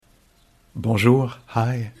Bonjour,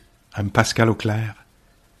 hi, I'm Pascal Auclair.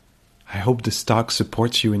 I hope this talk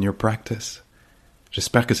supports you in your practice.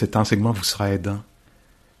 J'espère que cet enseignement vous sera aidant.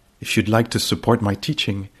 If you'd like to support my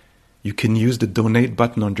teaching, you can use the donate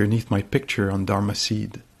button underneath my picture on Dharma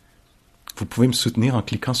Seed. Vous pouvez me soutenir en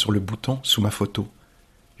cliquant sur le bouton sous ma photo.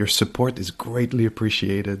 Your support is greatly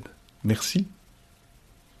appreciated. Merci.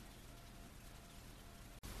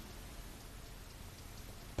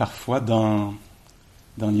 Parfois, dans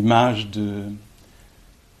l'image du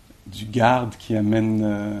garde qui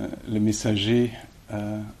amène le messager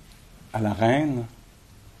à la reine,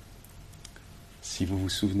 si vous vous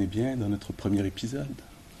souvenez bien, dans notre premier épisode,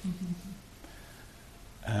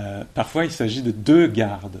 parfois il s'agit de deux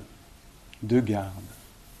gardes. Et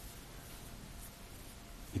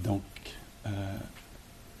donc,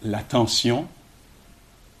 l'attention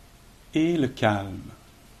et le calme.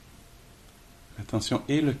 L'attention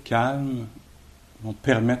et le calme vont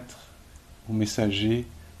permettre au messager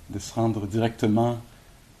de se rendre directement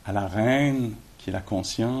à la reine, qui est la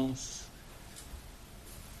conscience,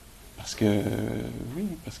 parce que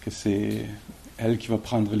c'est elle qui va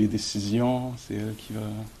prendre les décisions, c'est elle qui va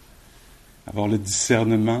avoir le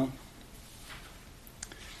discernement.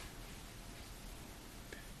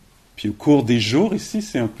 Puis au cours des jours, ici,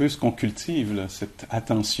 c'est un peu ce qu'on cultive, là, cette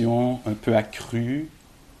attention un peu accrue,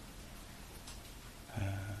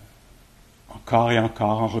 encore et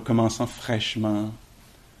encore, en recommençant fraîchement.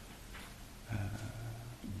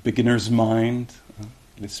 Beginner's mind, hein,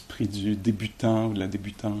 l'esprit du débutant ou de la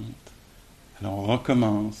débutante. Alors on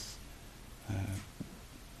recommence.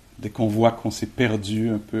 Dès qu'on voit qu'on s'est perdu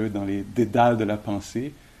un peu dans les dédales de la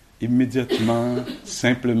pensée, immédiatement,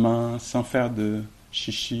 simplement, sans faire de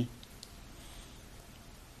chichi,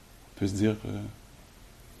 on peut se dire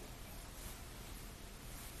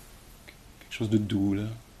quelque chose de doux, là.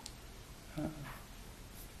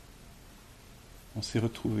 On s'est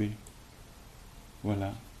retrouvés.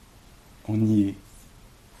 Voilà. On y est.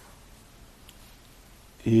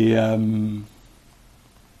 Et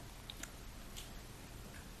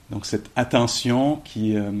donc cette attention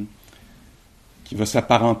qui va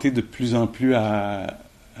s'apparenter de plus en plus à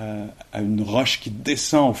une roche qui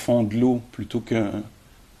descend au fond de l'eau plutôt qu'un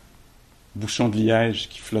bouchon de liège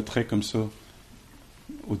qui flotterait comme ça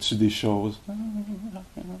au-dessus des choses.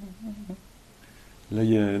 Là,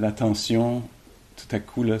 il y a l'attention, tout à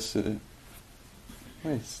coup, là,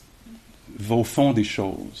 va au fond des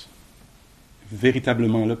choses.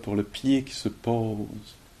 Véritablement là pour le pied qui se pose,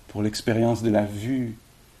 pour l'expérience de la vue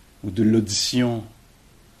ou de l'audition.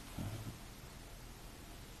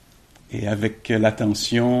 Et avec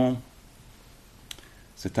l'attention,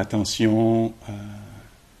 cette attention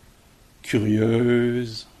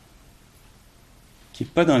curieuse, qui n'est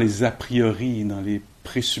pas dans les a priori, dans les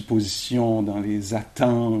présuppositions, dans les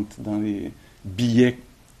attentes, dans les billets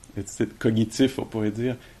cognitifs, on pourrait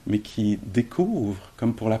dire, mais qui découvre,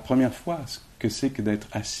 comme pour la première fois, ce que c'est que d'être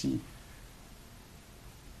assis,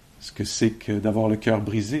 ce que c'est que d'avoir le cœur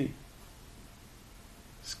brisé,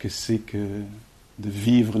 ce que c'est que de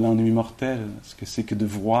vivre l'ennui mortel, ce que c'est que de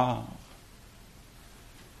voir.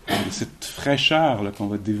 Et cette fraîcheur là, qu'on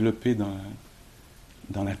va développer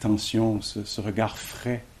dans l'attention, ce regard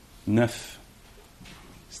frais, neuf,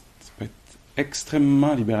 ça peut être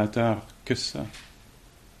extrêmement libérateur que ça.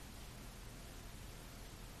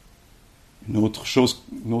 Une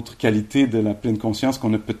autre qualité de la pleine conscience qu'on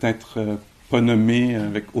n'a peut-être pas nommée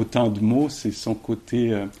avec autant de mots, c'est son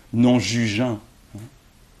côté non jugeant. Hein?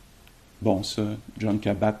 Bon, ça, John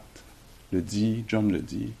Kabat le dit, John le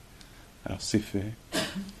dit, alors c'est fait.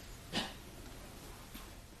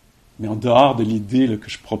 Mais en dehors de l'idée là, que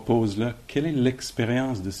je propose là, quelle est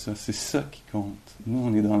l'expérience de ça? C'est ça qui compte. Nous,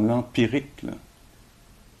 on est dans l'empirique, là.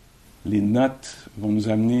 Les notes vont nous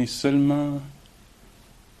amener seulement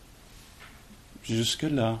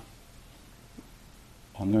jusque-là.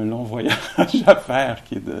 On a un long voyage à faire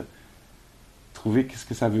qui est de trouver qu'est-ce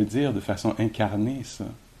que ça veut dire de façon incarnée, ça,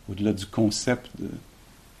 au-delà du concept de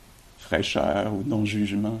fraîcheur ou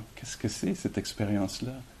non-jugement. Qu'est-ce que c'est, cette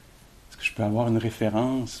expérience-là? Est-ce que je peux avoir une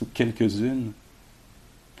référence ou quelques-unes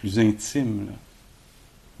plus intimes, là,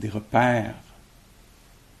 des repères,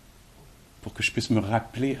 pour que je puisse me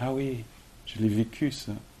rappeler, ah oui, je l'ai vécu,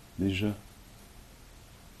 ça, déjà.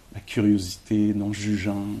 La curiosité non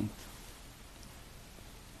jugeante.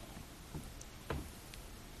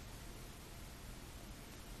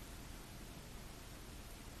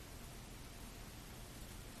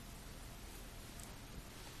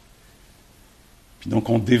 Puis donc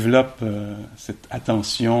on développe cette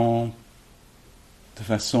attention de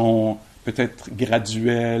façon peut-être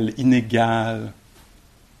graduelle, inégale,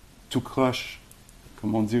 tout croche,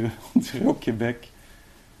 comme on dirait au Québec,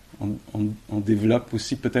 on développe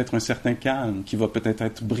aussi peut-être un certain calme qui va peut-être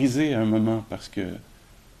être brisé à un moment parce que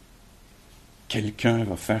quelqu'un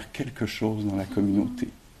va faire quelque chose dans la communauté.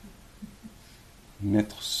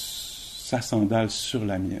 Mettre sa sandale sur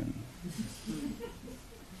la mienne.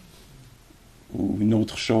 Ou une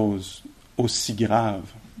autre chose aussi grave,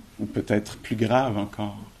 ou peut-être plus grave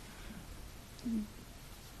encore.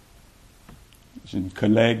 J'ai une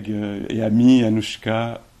collègue et amie,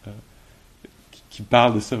 Anouchka, qui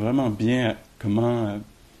parle de ça vraiment bien, comment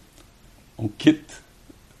on quitte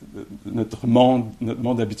notre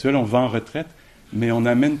monde habituel, on va en retraite, mais on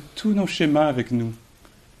amène tous nos schémas avec nous.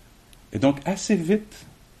 Et donc, assez vite,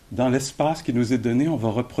 dans l'espace qui nous est donné, on va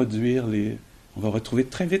retrouver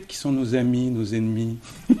très vite qui sont nos amis, nos ennemis.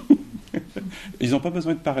 Ils n'ont pas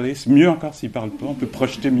besoin de parler, c'est mieux encore s'ils ne parlent pas, on peut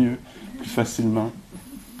projeter mieux, plus facilement.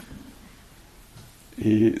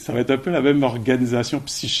 Et ça va être un peu la même organisation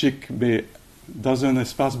psychique, mais dans un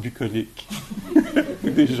espace bucolique.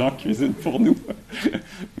 Des gens cuisinent pour nous.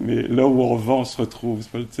 Mais là où on va, on se retrouve.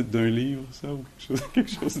 C'est pas le titre d'un livre, ça, ou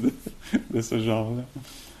quelque chose de ce genre-là.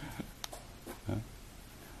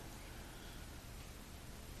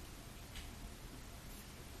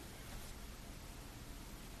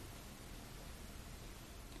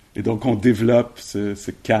 Et donc, on développe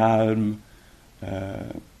ce calme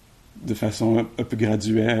de façon un peu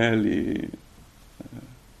graduelle et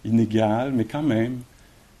inégale, mais quand même,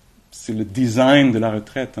 c'est le design de la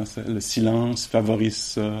retraite. Hein, le silence favorise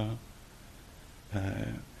ça.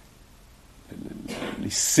 Les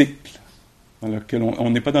cycles dans lesquels on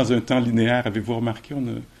n'est pas dans un temps linéaire. Avez-vous remarqué,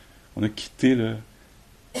 on a quitté le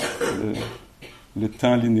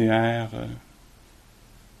temps linéaire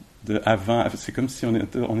de avant. C'est comme si on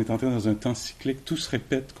est entré dans un temps cyclique. Tout se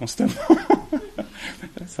répète constamment.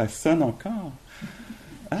 Ça sonne encore.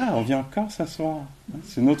 Ah, on vient encore s'asseoir.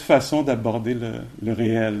 C'est une autre façon d'aborder le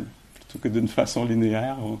réel. Plutôt que d'une façon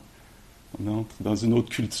linéaire, on entre dans une autre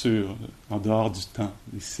culture, en dehors du temps,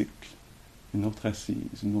 des cycles. Une autre assise,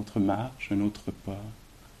 une autre marche, un autre pas.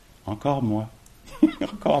 Encore moi.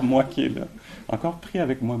 Encore moi qui est là. Encore pris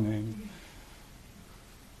avec moi-même.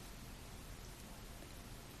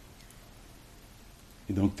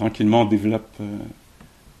 Et donc, tranquillement, on développe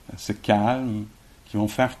ce calme qui vont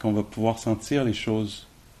faire qu'on va pouvoir sentir les choses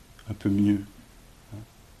un peu mieux.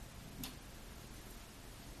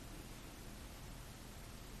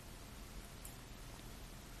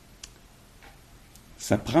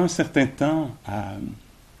 Ça prend un certain temps à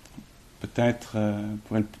peut-être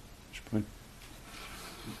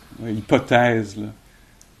hypothèse là.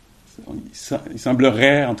 Il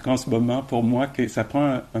semblerait, en tout cas en ce moment, pour moi, que ça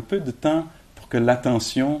prend un peu de temps pour que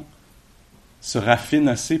l'attention se raffine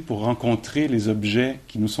assez pour rencontrer les objets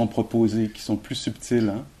qui nous sont proposés, qui sont plus subtils.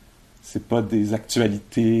 Hein? C'est pas des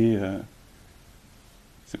actualités,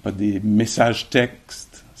 c'est pas des messages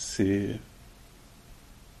textes, c'est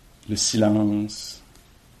le silence,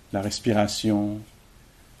 la respiration.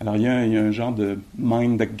 Alors il y a un genre de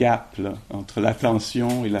mind gap là, entre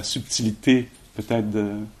l'attention et la subtilité peut-être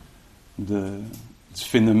du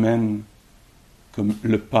phénomène comme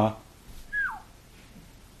le pas.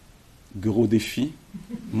 Gros défi.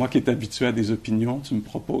 Moi qui est habitué à des opinions, tu me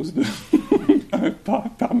proposes un pas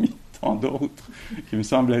parmi tant d'autres qui me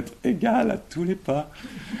semble être égal à tous les pas,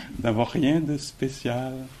 d'avoir rien de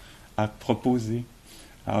spécial à proposer,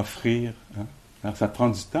 à offrir. Hein? Alors ça prend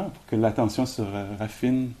du temps pour que l'attention se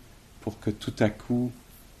raffine, pour que tout à coup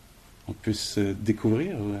on puisse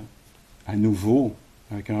découvrir à nouveau,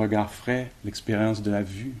 avec un regard frais, l'expérience de la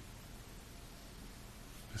vue.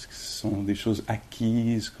 Parce que ce sont des choses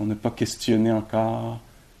acquises, qu'on n'a pas questionnées encore,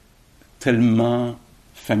 tellement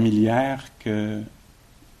familières qu'elles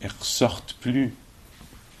ne ressortent plus.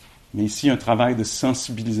 Mais ici, il y a un travail de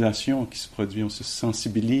sensibilisation qui se produit. On se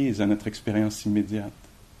sensibilise à notre expérience immédiate.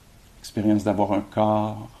 L'expérience d'avoir un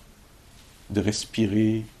corps, de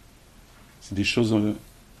respirer. C'est des choses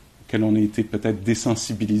auxquelles on a été peut-être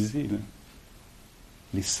désensibilisés. Là.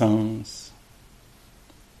 Les sens.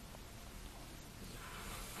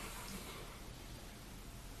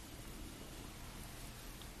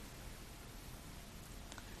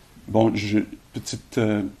 Bon, petite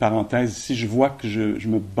parenthèse ici, je vois que je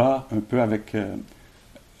me bats un peu avec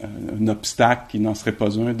un obstacle qui n'en serait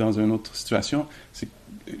pas un dans une autre situation. C'est que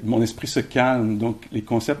mon esprit se calme, donc les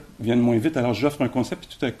concepts viennent moins vite. Alors j'offre un concept,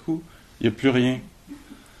 puis tout à coup, il n'y a plus rien.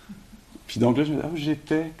 Puis donc là, je me dis,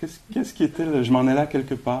 j'étais, qu'est-ce qui était là? Je m'en allais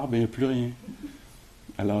quelque part, ben il n'y a plus rien.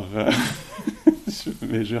 Alors,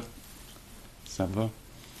 ça va.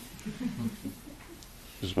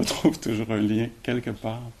 Je retrouve toujours un lien quelque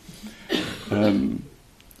part.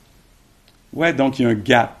 Ouais, donc il y a un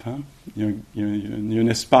gap, hein? Il y a un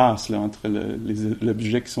espace là, entre les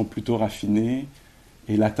objets qui sont plutôt raffinés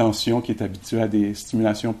et l'attention qui est habituée à des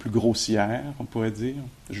stimulations plus grossières, on pourrait dire.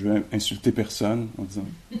 Je veux insulter personne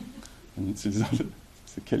en utilisant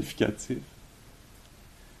ce qualificatif.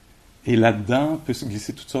 Et là-dedans peut se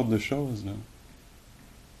glisser toutes sortes de choses. Là.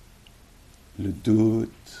 Le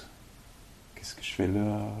doute, qu'est-ce que je fais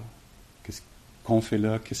là? Qu'est-ce qu'on fait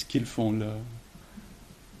là? Qu'est-ce qu'ils font là?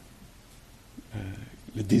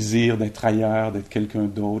 Le désir d'être ailleurs, d'être quelqu'un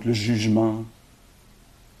d'autre, le jugement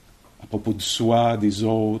à propos de soi, des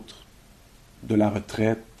autres, de la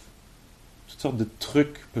retraite. Toutes sortes de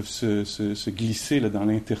trucs peuvent se glisser là, dans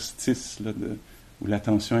l'interstice là, où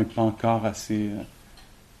l'attention n'est pas encore assez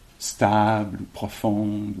stable, ou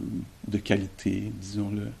profonde, ou de qualité,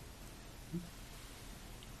 disons-le.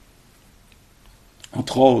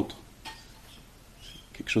 Entre autres,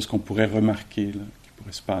 quelque chose qu'on pourrait remarquer, là, qui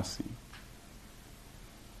pourrait se passer.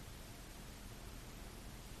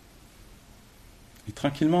 Et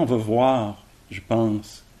tranquillement, on va voir, je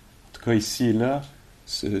pense, en tout cas ici et là,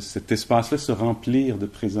 cet espace-là se remplir de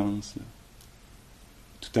présence. Là.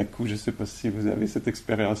 Tout à coup, je ne sais pas si vous avez cette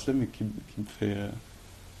expérience-là, mais qui me fait...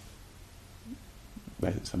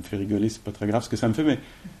 ça me fait rigoler, c'est pas très grave ce que ça me fait, mais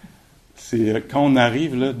c'est quand on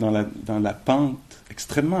arrive là, dans la pente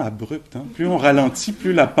extrêmement abrupte. Hein, plus on ralentit,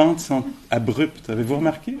 plus la pente semble abrupte. Avez-vous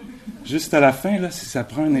remarqué? Juste à la fin, là, ça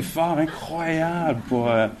prend un effort incroyable pour...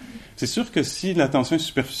 c'est sûr que si l'attention est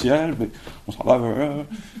superficielle, on s'en va vers...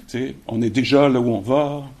 on est déjà là où on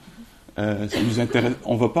va. Ça nous intéresse.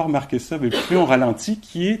 On ne va pas remarquer ça, mais plus on ralentit,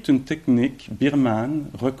 qui est une technique birmane,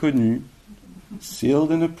 reconnue,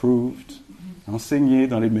 sealed and approved, enseignée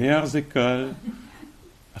dans les meilleures écoles,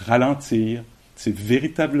 ralentir. C'est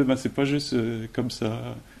véritablement, c'est pas juste comme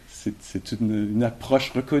ça, c'est une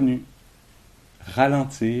approche reconnue.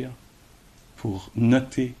 Ralentir pour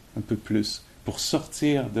noter un peu plus, pour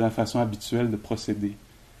sortir de la façon habituelle de procéder.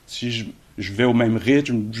 Si je vais au même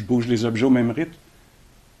rythme, je bouge les objets au même rythme,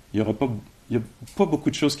 il n'y a pas beaucoup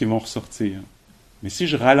de choses qui vont ressortir. Mais si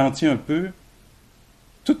je ralentis un peu,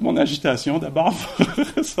 toute mon agitation d'abord va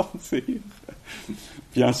ressortir.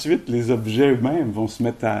 Puis ensuite, les objets eux-mêmes vont se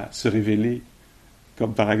mettre à se révéler.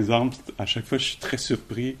 Comme par exemple, à chaque fois, je suis très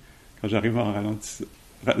surpris quand j'arrive en ralentissant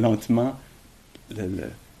lentement. Je ne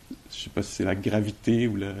sais pas si c'est la gravité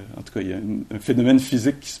ou en tout cas, il y a un phénomène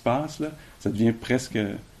physique qui se passe là. Ça devient presque...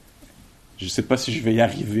 Je ne sais pas si je vais y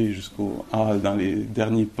arriver dans les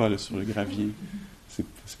derniers pas là, sur le gravier.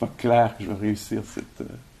 C'est pas clair que je vais réussir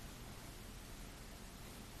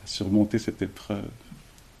à surmonter cette épreuve.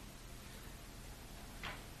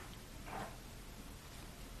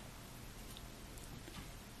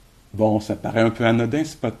 Bon, ça paraît un peu anodin,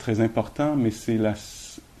 c'est pas très important, mais c'est la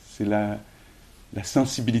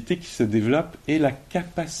sensibilité qui se développe et la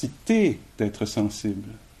capacité d'être sensible.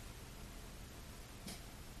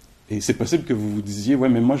 Et c'est possible que vous vous disiez, ouais,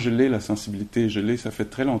 mais moi je l'ai la sensibilité, ça fait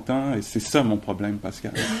très longtemps, et c'est ça mon problème,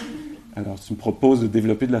 Pascal. Alors, tu me proposes de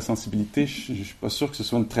développer de la sensibilité, je ne suis pas sûr que ce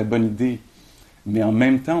soit une très bonne idée. Mais en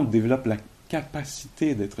même temps, on développe la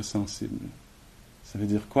capacité d'être sensible. Ça veut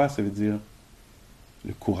dire quoi? Ça veut dire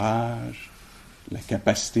le courage, la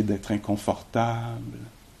capacité d'être inconfortable,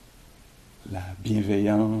 la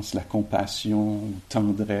bienveillance, la compassion, la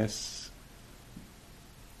tendresse,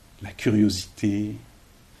 la curiosité.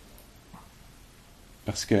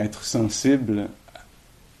 Parce qu'être sensible,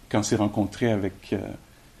 quand c'est rencontré avec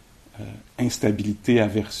instabilité,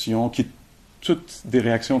 aversion, qui est toutes des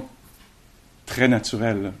réactions très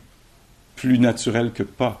naturelles, plus naturelles que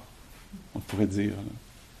pas, on pourrait dire.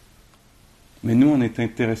 Mais nous, on est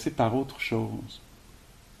intéressés par autre chose.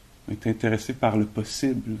 On est intéressés par le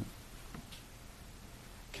possible.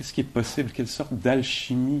 Qu'est-ce qui est possible? Quelle sorte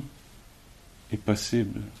d'alchimie est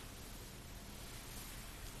possible?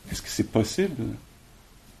 Est-ce que c'est possible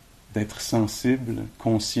d'être sensible,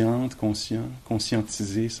 consciente, conscient,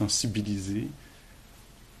 conscientisé, sensibilisé,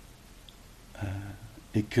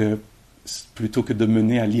 et que plutôt que de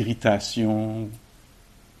mener à l'irritation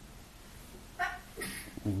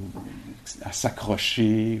ou à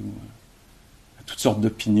s'accrocher ou à toutes sortes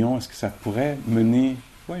d'opinions, est-ce que ça pourrait mener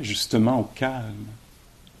justement au calme,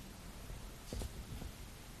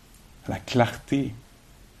 à la clarté?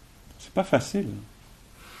 C'est pas facile.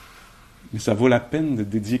 Mais ça vaut la peine de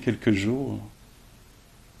dédier quelques jours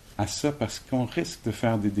à ça parce qu'on risque de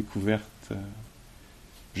faire des découvertes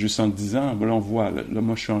juste en disant, là on voit, là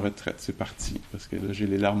moi je suis en retraite, c'est parti, parce que là j'ai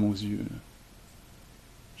les larmes aux yeux. Là.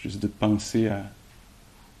 Juste de penser à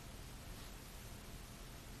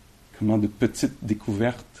comment de petites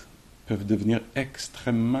découvertes peuvent devenir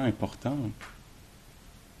extrêmement importantes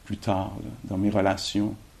plus tard, là, dans mes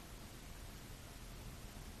relations.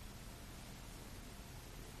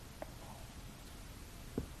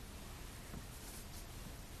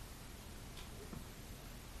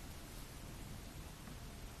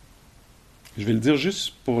 Je vais le dire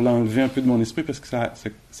juste pour l'enlever un peu de mon esprit parce que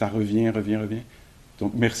ça revient.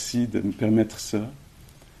 Donc, merci de me permettre ça.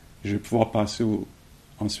 Je vais pouvoir passer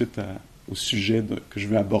ensuite au sujet que je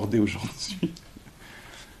vais aborder aujourd'hui.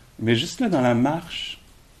 Mais juste là, dans la marche,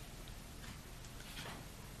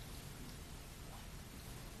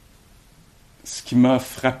 ce qui m'a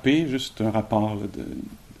frappé, juste un rapport, là,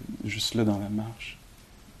 juste là dans la marche.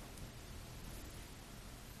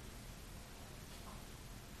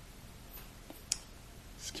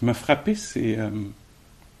 Ce qui m'a frappé, c'est...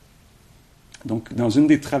 donc, dans une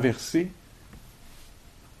des traversées,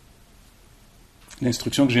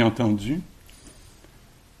 l'instruction que j'ai entendue,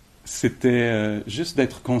 c'était juste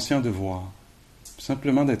d'être conscient de voir.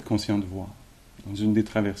 Simplement d'être conscient de voir. Dans une des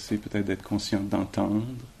traversées, peut-être d'être conscient d'entendre,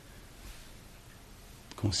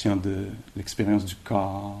 conscient de l'expérience du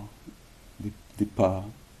corps, des pas.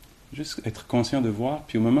 Juste être conscient de voir.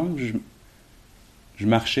 Puis au moment où je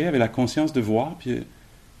marchais avec la conscience de voir, puis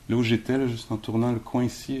là où j'étais, là, juste en tournant le coin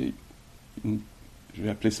ici, je vais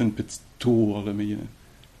appeler ça une petite tour, là, mais il y a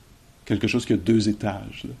quelque chose qui a 2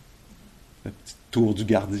 étages. Là. La petite tour du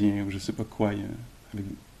gardien, ou je ne sais pas quoi, avec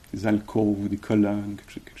des alcôves ou des colonnes,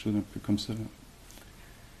 quelque chose un peu comme ça. Là.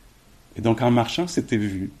 Et donc en marchant, c'était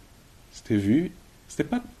vu. C'était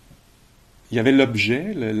pas... Il y avait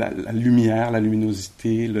l'objet, la lumière, la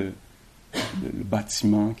luminosité, le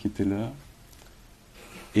bâtiment qui était là.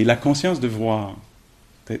 Et la conscience de voir,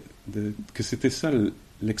 que c'était ça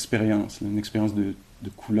l'expérience, une expérience de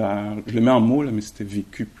couleur. Je le mets en mots, là, mais c'était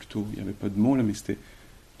vécu plutôt. Il n'y avait pas de mots, là, mais c'était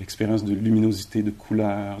l'expérience de luminosité, de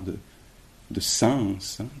couleur, de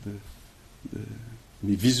sens, hein,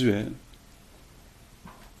 mais visuel.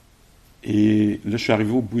 Et là, je suis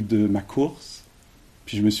arrivé au bout de ma course,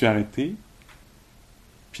 puis je me suis arrêté.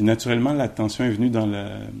 Puis naturellement, l'attention est venue dans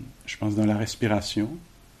la respiration.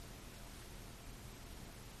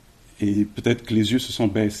 Et peut-être que les yeux se sont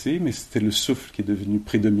baissés, mais c'était le souffle qui est devenu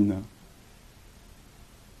prédominant.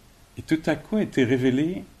 Et tout à coup a été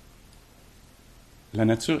révélée la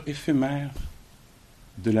nature éphémère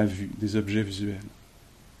de la vue, des objets visuels.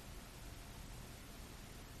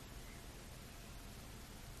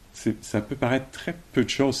 Ça peut paraître très peu de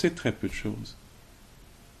choses, c'est très peu de choses.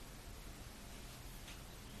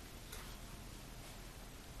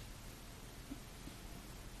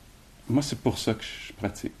 Moi, c'est pour ça que je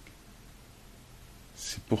pratique.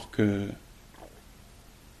 C'est pour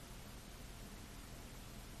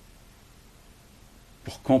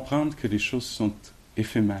comprendre que les choses sont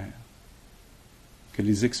éphémères, que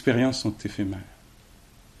les expériences sont éphémères,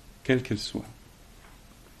 quelles qu'elles soient.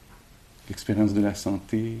 L'expérience de la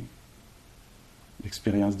santé,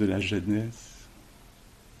 l'expérience de la jeunesse.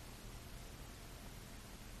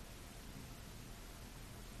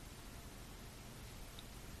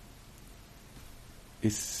 Et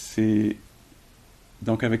c'est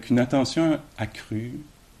donc avec une attention accrue,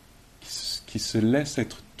 qui se laisse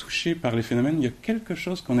être touché par les phénomènes, il y a quelque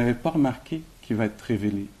chose qu'on n'avait pas remarqué qui va être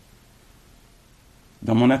révélé.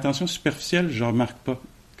 Dans mon attention superficielle, je ne remarque pas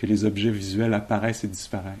que les objets visuels apparaissent et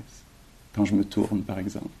disparaissent. Quand je me tourne, par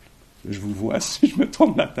exemple. Je vous vois, si je me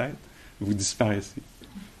tourne la tête, vous disparaissez.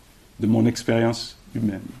 De mon expérience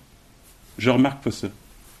humaine. Je ne remarque pas ça.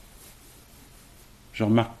 Je ne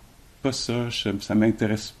remarque pas ça, ça ne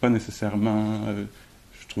m'intéresse pas nécessairement.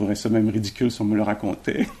 Je trouverais ça même ridicule si on me le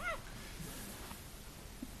racontait.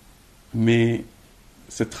 Mais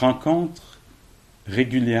cette rencontre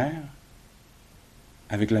régulière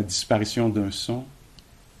avec la disparition d'un son,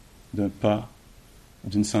 d'un pas,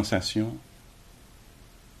 d'une sensation,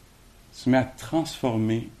 se met à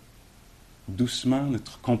transformer doucement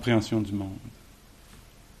notre compréhension du monde.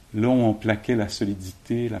 Là où on plaquait la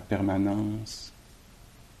solidité, la permanence,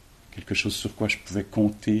 quelque chose sur quoi je pouvais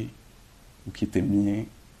compter ou qui était mien,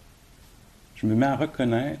 je me mets à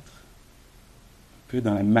reconnaître, un peu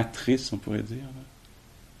dans la matrice, on pourrait dire,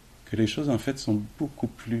 que les choses en fait sont beaucoup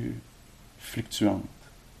plus fluctuantes,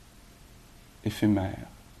 éphémères,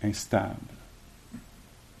 instables.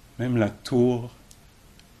 Même la tour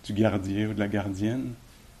du gardien ou de la gardienne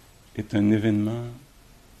est un événement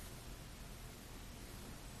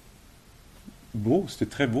beau. C'était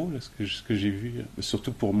très beau là, ce que j'ai vu,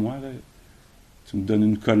 surtout pour moi. Là. Tu me donnes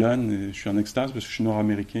une colonne et je suis en extase parce que je suis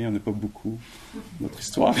nord-américain, il n'y en a pas beaucoup. Notre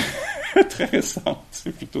histoire est très récente,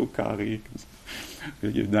 c'est plutôt carré.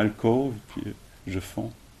 Il y a une alcôve, puis je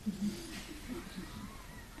fonds.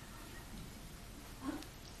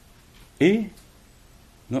 Et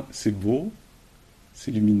Non, c'est beau, c'est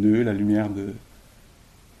lumineux, la lumière de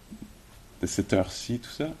cette heure-ci, tout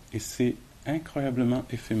ça, et c'est incroyablement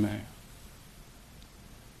éphémère.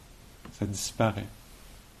 Ça disparaît.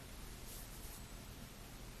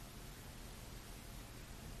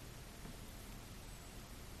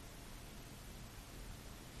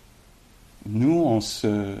 Nous,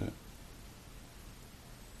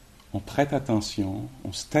 on prête attention,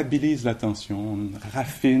 on stabilise l'attention, on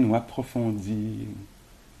raffine ou approfondit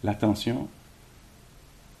l'attention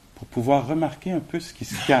pour pouvoir remarquer un peu ce qui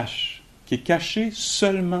se cache, qui est caché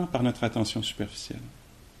seulement par notre attention superficielle,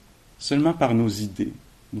 seulement par nos idées,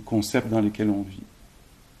 nos concepts dans lesquels on vit.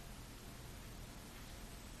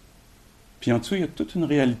 Puis en dessous, il y a toute une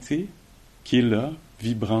réalité qui est là,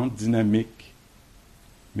 vibrante, dynamique,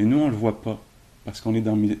 mais nous, on ne le voit pas, parce qu'on est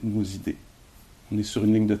dans nos idées. On est sur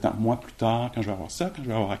une ligne de temps. Moi, plus tard, quand je vais avoir ça, quand je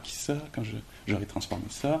vais avoir acquis ça, quand j'aurai transformé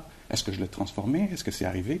ça, est-ce que je l'ai transformé? Est-ce que c'est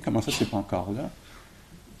arrivé? Comment ça, c'est pas encore là?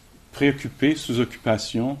 Préoccupé, sous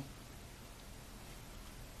occupation,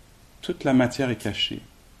 toute la matière est cachée.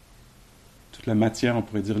 Toute la matière, on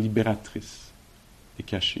pourrait dire libératrice, est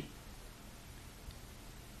cachée.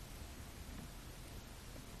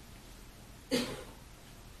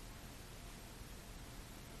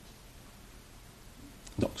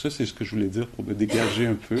 Donc ça, c'est ce que je voulais dire pour me dégager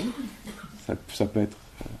un peu. Ça peut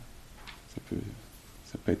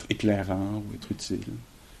être éclairant ou être utile.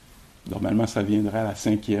 Normalement, ça viendrait à la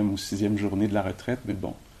 5e ou 6e journée de la retraite, mais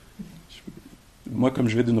bon. Moi, comme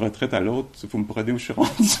je vais d'une retraite à l'autre, il faut me prodder où je suis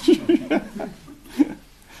rendu.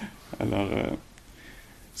 Alors,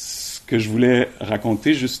 ce que je voulais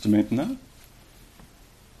raconter juste maintenant,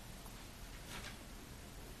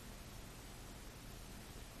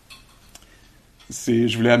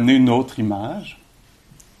 je voulais amener une autre image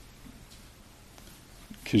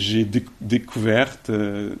que j'ai découverte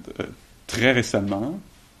très récemment,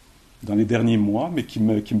 dans les derniers mois, mais qui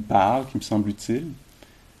me parle, qui me semble utile,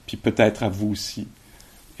 puis peut-être à vous aussi.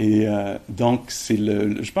 Et donc,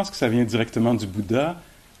 je pense que ça vient directement du Bouddha,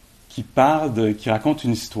 qui raconte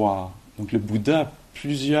une histoire. Donc, le Bouddha a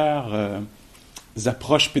plusieurs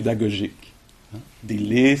approches pédagogiques, hein, des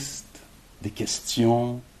listes, des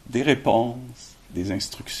questions, des réponses, des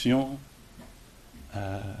instructions,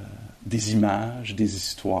 des images, des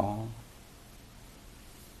histoires,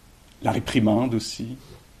 la réprimande aussi.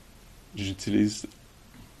 J'utilise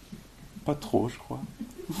pas trop, je crois.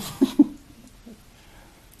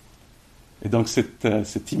 Et donc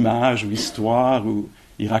cette image ou histoire où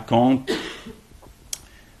il raconte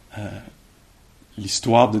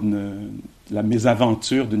l'histoire de la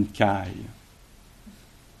mésaventure d'une caille.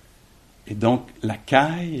 Et donc la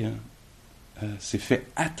caille s'est fait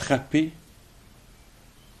attraper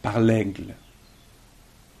par l'aigle.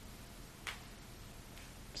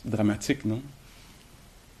 C'est dramatique, non?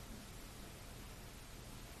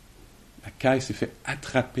 La caille s'est fait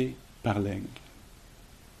attraper par l'aigle.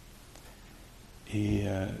 Et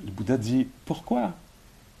le Bouddha dit, pourquoi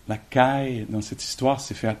la caille, dans cette histoire,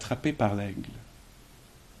 s'est fait attraper par l'aigle?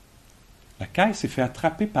 La caille s'est fait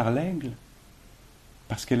attraper par l'aigle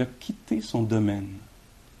parce qu'elle a quitté son domaine.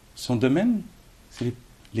 Son domaine, c'est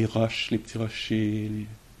les roches, les petits rochers,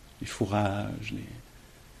 les fourrages.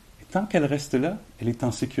 Et tant qu'elle reste là, elle est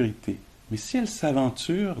en sécurité. Mais si elle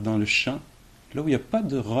s'aventure dans le champ, là où il n'y a pas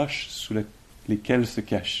de roches sous lesquelles se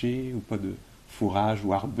cacher, ou pas de fourrage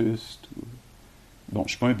ou arbuste. Bon, je ne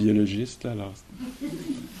suis pas un biologiste, là, alors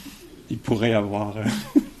il pourrait y avoir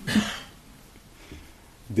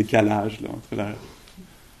décalage là, entre la...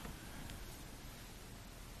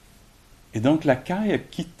 Et donc la caille a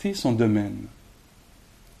quitté son domaine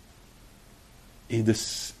et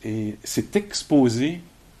s'est exposée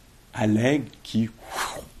à l'aigle qui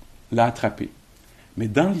l'a attrapé. Mais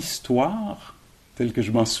dans l'histoire, telle que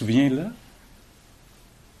je m'en souviens là,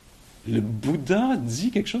 le Bouddha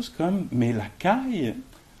dit quelque chose comme « Mais la caille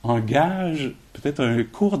engage peut-être un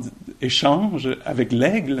court échange avec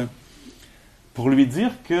l'aigle pour lui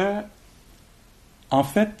dire que, en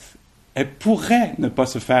fait, elle pourrait ne pas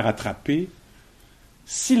se faire attraper.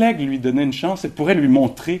 Si l'aigle lui donnait une chance, elle pourrait lui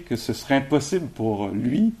montrer que ce serait impossible pour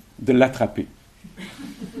lui de l'attraper.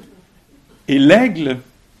 Et l'aigle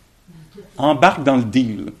embarque dans le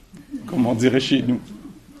deal, comme on dirait chez nous.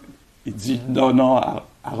 Il dit non,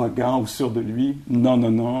 arrogant ou sûr de lui,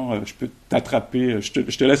 non, je peux t'attraper, je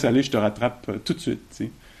te laisse aller, je te rattrape tout de suite.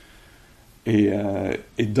 Tu sais.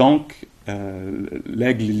 Et donc,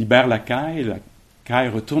 l'aigle libère la caille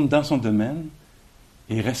retourne dans son domaine,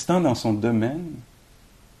 et restant dans son domaine,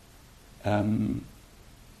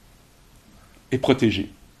 est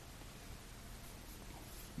protégée.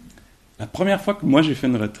 La première fois que moi j'ai fait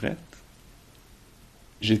une retraite,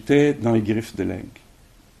 j'étais dans les griffes de l'aigle.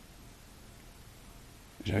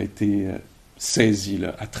 J'avais été saisi,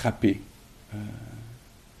 là, attrapé.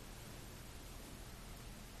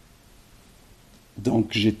 Donc,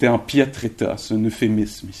 j'étais en piètre état, c'est un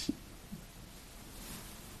euphémisme ici.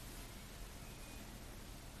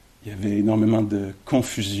 Il y avait énormément de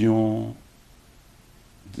confusion,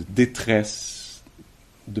 de détresse,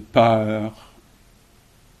 de peur,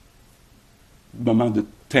 moments de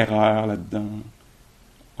terreur là-dedans,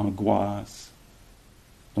 angoisse.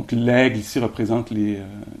 Donc l'aigle ici représente les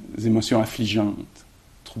émotions affligeantes,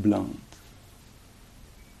 troublantes.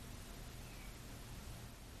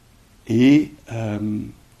 Et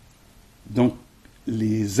donc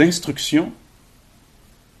les instructions,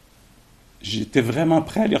 j'étais vraiment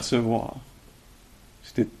prêt à les recevoir.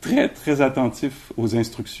 J'étais très, très attentif aux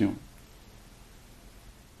instructions.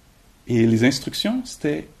 Et les instructions,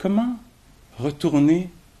 c'était comment retourner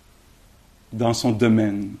dans son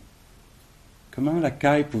domaine. Comment la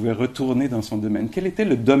caille pouvait retourner dans son domaine. Quel était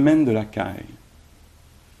le domaine de la caille?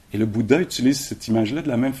 Et le Bouddha utilise cette image-là de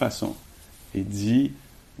la même façon. Il dit,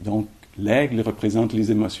 donc, l'aigle représente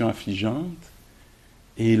les émotions affligeantes,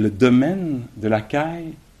 et le domaine de la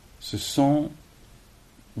caille, ce sont,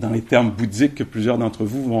 dans les termes bouddhiques que plusieurs d'entre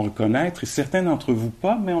vous vont reconnaître, et certains d'entre vous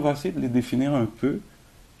pas, mais on va essayer de les définir un peu,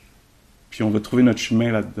 puis on va trouver notre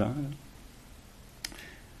chemin là-dedans.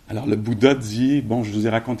 Alors le Bouddha dit, bon, je vous ai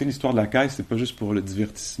raconté l'histoire de la caille, c'est pas juste pour le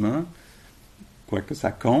divertissement, quoique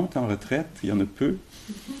ça compte en retraite, il y en a peu,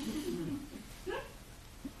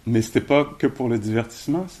 mais c'était pas que pour le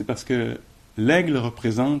divertissement, c'est parce que l'aigle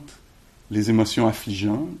représente les émotions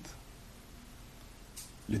affligeantes,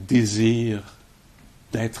 le désir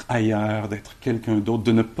d'être ailleurs, d'être quelqu'un d'autre,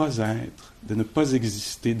 de ne pas être, de ne pas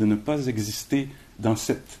exister dans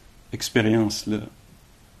cette expérience-là.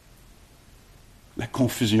 La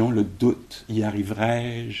confusion, le doute, y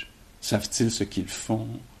arriverai-je? Savent-ils ce qu'ils font?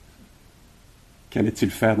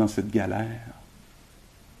 Qu'allait-il faire dans cette galère?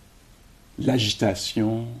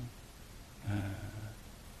 L'agitation,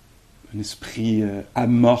 un esprit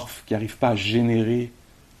amorphe qui n'arrive pas à générer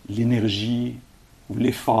l'énergie ou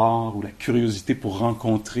l'effort ou la curiosité pour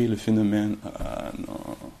rencontrer le phénomène. Ah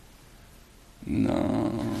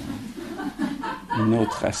non, une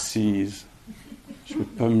autre assise. Je ne peux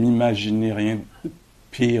pas m'imaginer rien de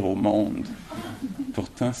pire au monde.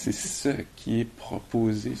 Pourtant, c'est ce qui est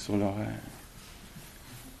proposé sur l'horaire.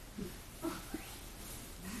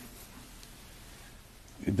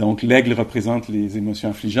 Et donc, l'aigle représente les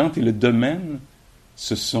émotions affligeantes et le domaine,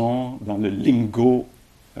 ce sont, dans le lingo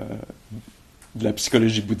de la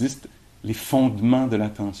psychologie bouddhiste, les fondements de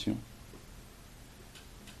l'attention.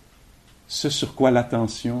 Ce sur quoi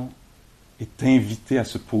l'attention est invitée à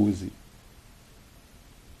se poser.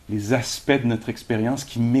 Les aspects de notre expérience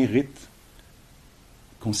qui méritent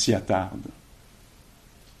qu'on s'y attarde.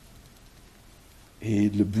 Et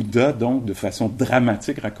le Bouddha, donc, de façon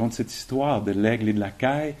dramatique, raconte cette histoire de l'aigle et de la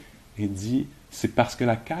caille et dit, c'est parce que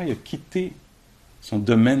la caille a quitté son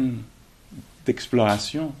domaine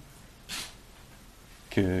d'exploration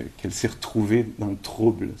qu'elle s'est retrouvée dans le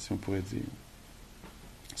trouble, si on pourrait dire.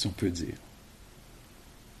 Si on peut dire.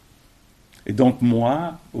 Et donc,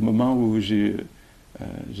 moi, au moment où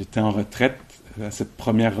j'étais en retraite, à cette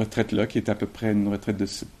première retraite-là, qui est à peu près une retraite de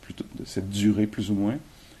cette durée, plus ou moins,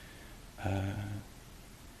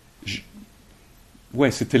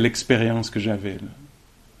 c'était l'expérience que j'avais, là.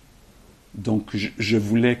 Donc, je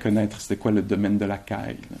voulais connaître c'était quoi le domaine de la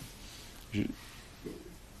caille.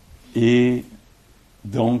 Et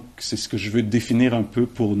donc, c'est ce que je veux définir un peu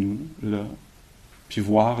pour nous, là, puis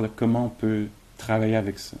voir là, comment on peut travailler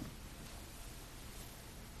avec ça.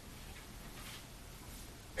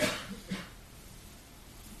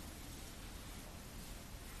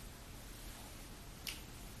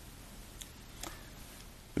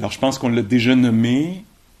 Alors, je pense qu'on l'a déjà nommé,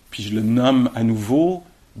 puis je le nomme à nouveau.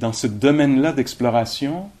 Dans ce domaine-là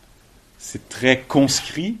d'exploration, c'est très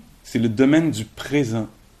conscrit, c'est le domaine du présent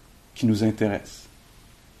qui nous intéresse.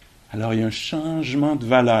 Alors, il y a un changement de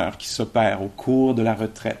valeur qui s'opère au cours de la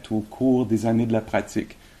retraite ou au cours des années de la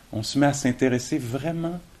pratique. On se met à s'intéresser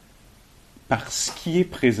vraiment par ce qui est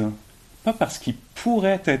présent, pas par ce qui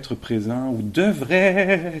pourrait être présent ou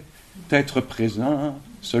devrait être présent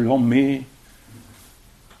selon mes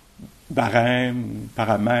barèmes,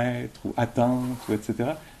 paramètres, ou attentes, ou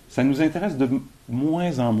etc. Ça nous intéresse de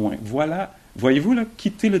moins en moins. Voilà, voyez-vous, là,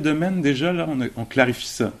 quitter le domaine, déjà, là, on clarifie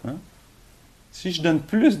ça. Hein? Si je donne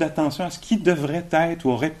plus d'attention à ce qui devrait être, ou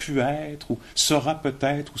aurait pu être, ou sera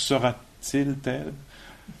peut-être, ou sera-t-il tel,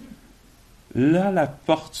 là, la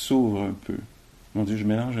porte s'ouvre un peu. Mon Dieu, je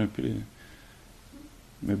mélange un peu les...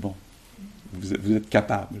 Mais bon, vous êtes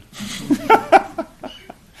capable.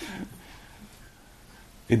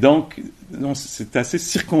 Et donc, c'est assez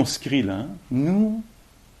circonscrit, là. Hein? Nous,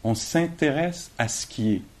 on s'intéresse à ce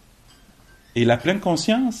qui est. Et la pleine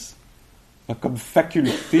conscience a comme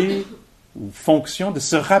faculté ou fonction de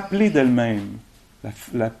se rappeler d'elle-même.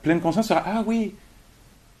 La pleine conscience sera, ah oui,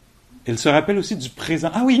 elle se rappelle aussi du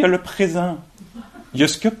présent. Ah oui, il y a le présent. Il y a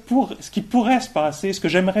ce qui pourrait se passer, ce que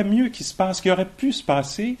j'aimerais mieux qu'il se passe, ce qui aurait pu se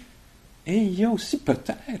passer. Et il y a aussi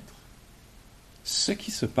peut-être ce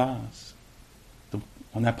qui se passe. Donc,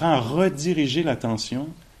 on apprend à rediriger l'attention,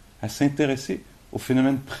 à s'intéresser au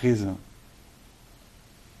phénomène présent.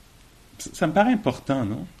 Ça me paraît important,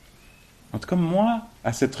 non? En tout cas, moi,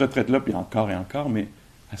 à cette retraite-là, puis encore et encore, mais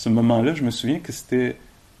à ce moment-là, je me souviens que c'était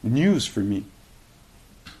news for me.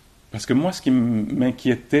 Parce que moi, ce qui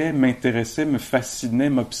m'inquiétait, m'intéressait, me fascinait,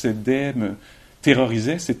 m'obsédait, me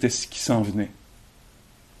terrorisait, c'était ce qui s'en venait.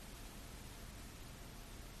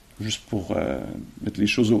 Juste pour mettre les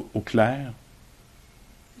choses au clair.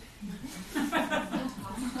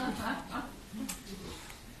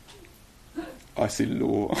 Ah, c'est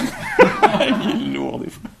lourd. Il est lourd, des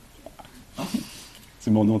fois. C'est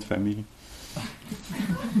mon nom de famille.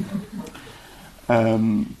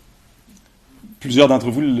 Plusieurs d'entre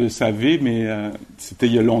vous le savez, mais c'était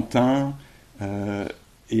il y a longtemps.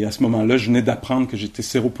 Et à ce moment-là, je venais d'apprendre que j'étais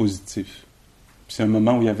séropositif. C'est un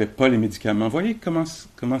moment où il n'y avait pas les médicaments. Vous voyez comment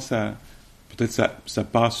ça... Peut-être ça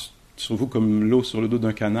passe sur vous comme l'eau sur le dos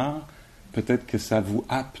d'un canard. Peut-être que ça vous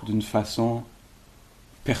happe d'une façon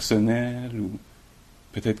personnelle ou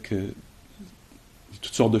peut-être que... Il y a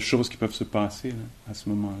toutes sortes de choses qui peuvent se passer là, à ce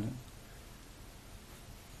moment-là.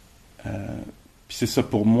 Puis c'est ça,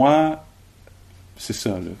 pour moi, c'est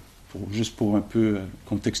ça, là, juste pour un peu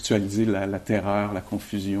contextualiser la terreur, la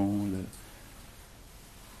confusion,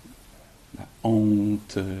 la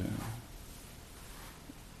honte,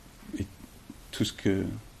 et tout ce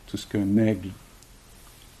qu'un aigle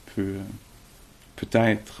peut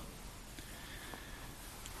être.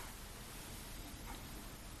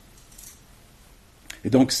 Et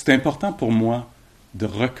donc, c'est important pour moi de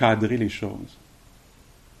recadrer les choses.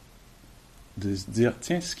 De se dire,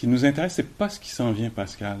 tiens, ce qui nous intéresse, c'est pas ce qui s'en vient,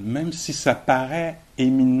 Pascal. Même si ça paraît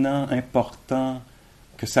éminent, important,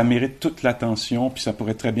 que ça mérite toute l'attention, puis ça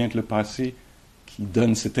pourrait très bien être le passé qui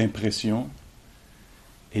donne cette impression.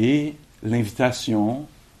 Et l'invitation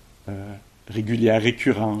régulière,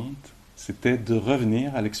 récurrente, c'était de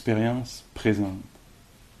revenir à l'expérience présente.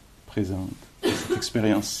 Et cette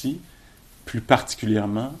expérience-ci, plus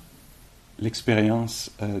particulièrement,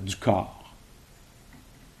 l'expérience du corps.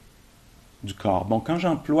 Du corps. Bon, quand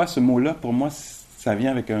j'emploie ce mot-là, pour moi, ça vient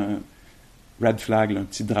avec un red flag, un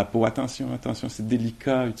petit drapeau. Attention, c'est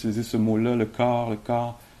délicat d'utiliser ce mot-là, le corps,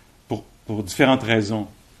 pour différentes raisons.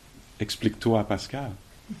 Explique-toi, Pascal.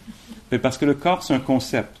 Mais parce que le corps, c'est un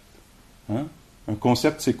concept. Hein? Un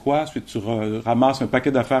concept, c'est quoi? Tu ramasses un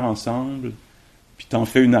paquet d'affaires ensemble, puis t'en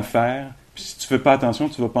fais une affaire, puis si tu fais pas attention,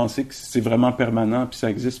 tu vas penser que c'est vraiment permanent, puis ça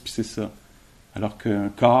existe, puis c'est ça. Alors qu'un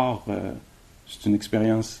corps... c'est une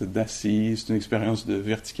expérience d'assise, c'est une expérience de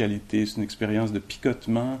verticalité, c'est une expérience de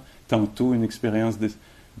picotement, tantôt une expérience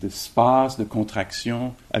d'espace, de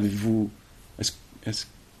contraction. Avez-vous...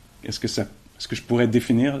 Est-ce que je pourrais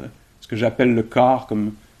définir ce que j'appelle le corps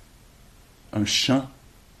comme un champ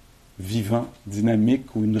vivant,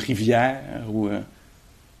 dynamique, ou une rivière,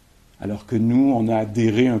 alors que nous, on a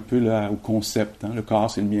adhéré un peu là, au concept. Hein? Le corps,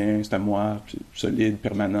 c'est le mien, c'est à moi, solide,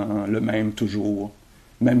 permanent, le même toujours.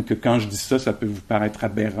 Même que quand je dis ça, ça peut vous paraître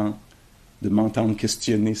aberrant de m'entendre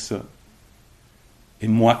questionner ça. Et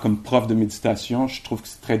moi, comme prof de méditation, je trouve que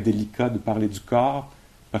c'est très délicat de parler du corps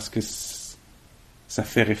parce que ça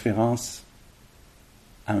fait référence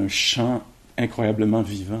à un champ incroyablement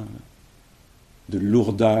vivant, là, de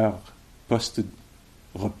lourdeur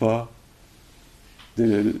post-repas,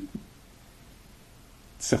 de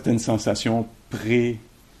certaines sensations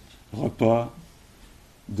pré-repas,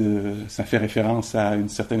 ça fait référence à une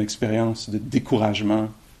certaine expérience de découragement,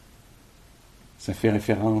 ça fait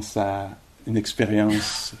référence à une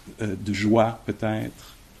expérience de joie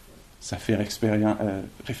peut-être, ça fait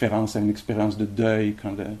référence à une expérience de deuil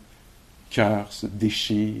quand le cœur se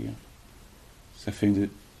déchire, ça fait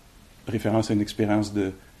référence à une expérience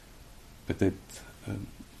de peut-être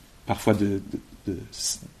parfois de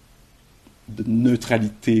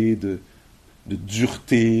neutralité, de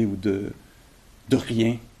dureté ou de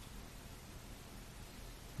rien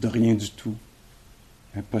du tout,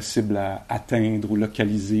 impossible à atteindre ou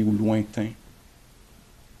localiser ou lointain.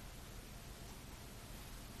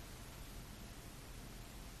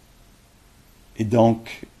 Et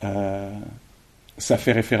donc, ça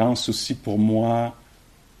fait référence aussi pour moi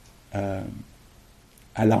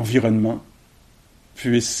à l'environnement,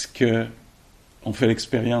 puisque on fait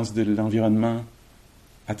l'expérience de l'environnement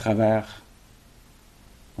à travers,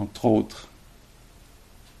 entre autres,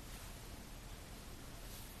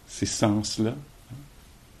 ces sens-là.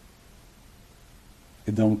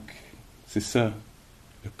 Et donc, c'est ça,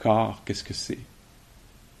 le corps, qu'est-ce que c'est?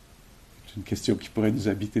 C'est une question qui pourrait nous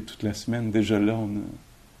habiter toute la semaine. Déjà là,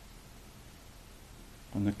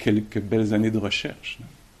 on a quelques belles années de recherche. Là.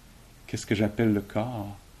 Qu'est-ce que j'appelle le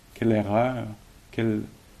corps? Quelle erreur? Quelle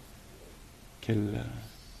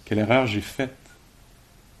erreur j'ai faite?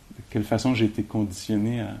 De quelle façon j'ai été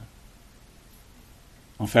conditionné à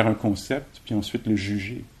en faire un concept, puis ensuite le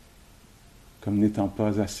juger, comme n'étant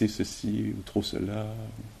pas assez ceci ou trop cela,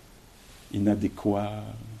 inadéquat.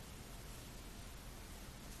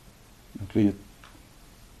 Donc là, il y a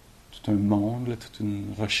tout un monde, là, toute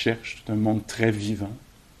une recherche, tout un monde très vivant.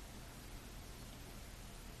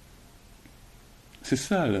 C'est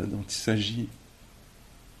ça là, dont il s'agit.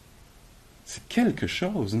 C'est quelque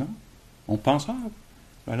chose, non? On pense,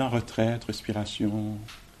 aller en retraite, respiration,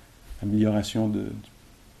 amélioration du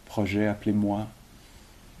projet, appelez-moi.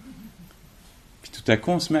 Puis tout à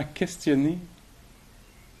coup, on se met à questionner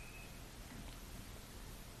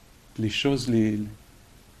les choses,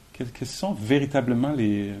 quelles sont véritablement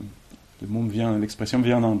l'expression me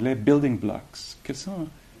vient en anglais, building blocks. Quels sont...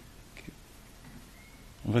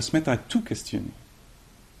 On va se mettre à tout questionner.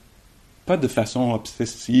 Pas de façon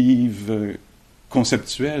obsessive,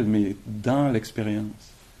 conceptuelle, mais dans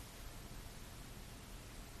l'expérience.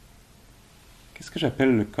 Qu'est-ce que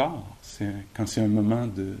j'appelle le corps? C'est quand c'est un moment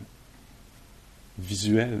de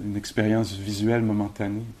visuel, une expérience visuelle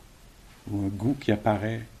momentanée, ou un goût qui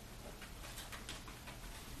apparaît,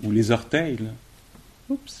 ou les orteils, là,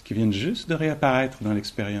 qui viennent juste de réapparaître dans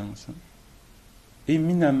l'expérience. Hein.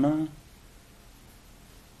 Éminemment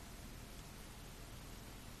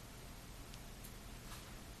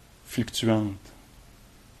fluctuantes,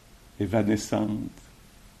 évanescentes,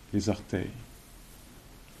 les orteils,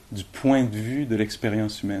 du point de vue de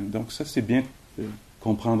l'expérience humaine. Donc ça, c'est bien de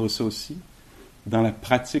comprendre ça aussi. Dans la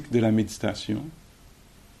pratique de la méditation,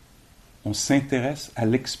 on s'intéresse à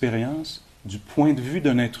l'expérience du point de vue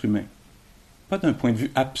d'un être humain. Pas d'un point de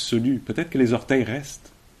vue absolu. Peut-être que les orteils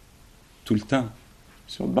restent tout le temps.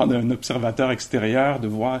 Si on demande à un observateur extérieur de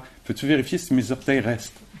voir, peux-tu vérifier si mes orteils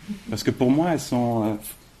restent? Parce que pour moi, elles sont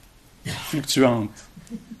fluctuantes.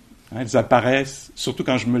 Hein, elles apparaissent, surtout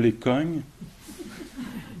quand je me les cogne.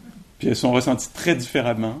 Puis elles sont ressenties très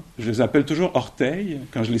différemment. Je les appelle toujours orteils,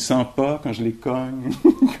 quand je les sens pas, quand je les cogne,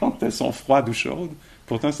 quand elles sont froides ou chaudes.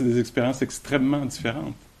 Pourtant, c'est des expériences extrêmement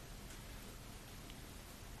différentes.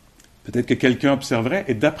 Peut-être que quelqu'un observerait,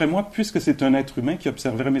 et d'après moi, puisque c'est un être humain qui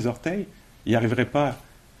observerait mes orteils, il n'arriverait pas à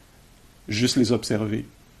juste les observer.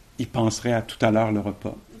 Il penserait à tout à l'heure le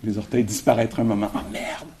repas. Les orteils disparaîtraient un moment. « Ah,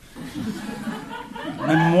 merde!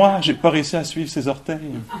 Même moi, j'ai pas réussi à suivre ces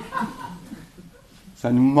orteils. »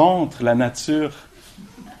 Ça nous montre la nature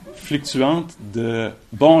fluctuante de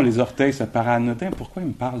 « Bon, les orteils, ça paraît anodin. Pourquoi il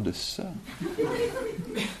me parle de ça? »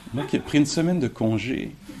 Moi qui ai pris une semaine de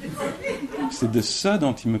congé, c'est de ça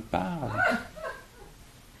dont il me parle.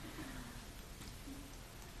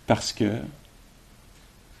 Parce que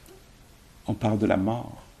on parle de la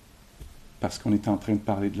mort. Parce qu'on est en train de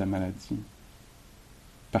parler de la maladie.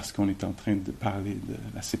 Parce qu'on est en train de parler de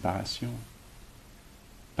la séparation.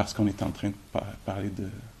 Parce qu'on est en train de parler de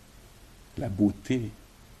la beauté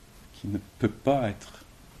qui ne peut pas être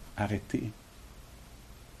arrêtée,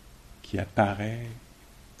 qui apparaît,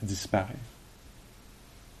 disparaît.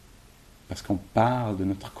 Parce qu'on parle de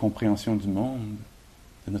notre compréhension du monde,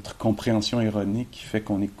 de notre compréhension erronée qui fait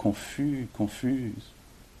qu'on est confus, confuse,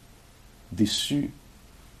 déçu,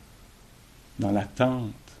 dans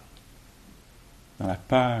l'attente, dans la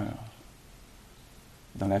peur,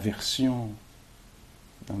 dans l'aversion,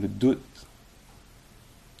 dans le doute.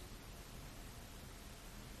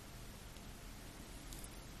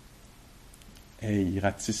 Et il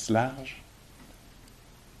ratisse large.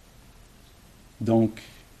 Donc,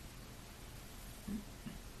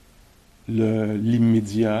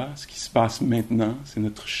 l'immédiat, ce qui se passe maintenant, c'est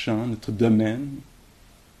notre champ, notre domaine,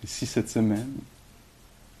 ici cette semaine,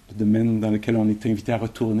 le domaine dans lequel on est invité à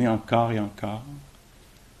retourner encore et encore,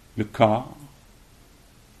 le corps.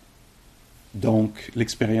 Donc,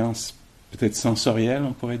 l'expérience peut-être sensorielle,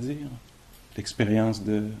 on pourrait dire, l'expérience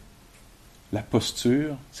de la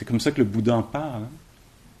posture, c'est comme ça que le Bouddha en parle, hein?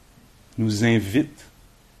 Nous invite.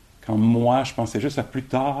 Quand moi, je pensais juste à plus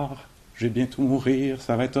tard, je vais bientôt mourir,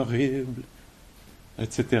 ça va être horrible,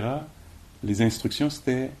 etc. Les instructions,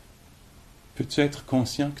 c'était Peux-tu être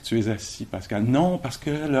conscient que tu es assis, Pascal? Non, parce que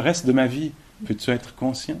le reste de ma vie, peux-tu être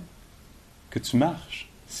conscient que tu marches,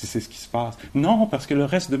 si c'est ce qui se passe? Non, parce que le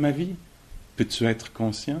reste de ma vie, peux-tu être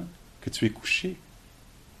conscient que tu es couché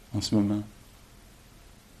en ce moment?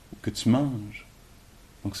 Ou que tu manges?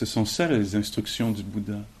 Donc ce sont ça les instructions du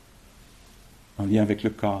Bouddha, en lien avec le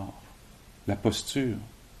corps, la posture.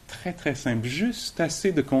 Très très simple, juste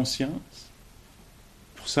assez de conscience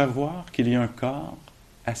pour savoir qu'il y a un corps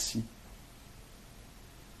assis.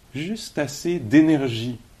 Juste assez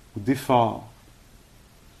d'énergie ou d'effort.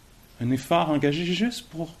 Un effort engagé juste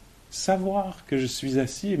pour savoir que je suis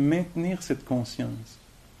assis et maintenir cette conscience.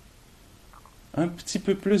 Un petit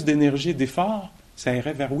peu plus d'énergie et d'effort, ça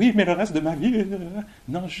irait vers oui, mais le reste de ma vie.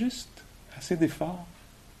 Non, juste assez d'effort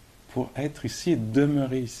pour être ici et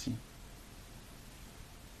demeurer ici.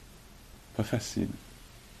 Pas facile.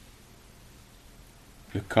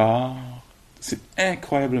 Le corps, c'est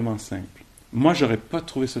incroyablement simple. Moi, j'aurais pas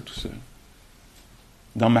trouvé ça tout seul.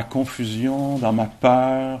 Dans ma confusion, dans ma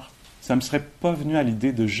peur, ça me serait pas venu à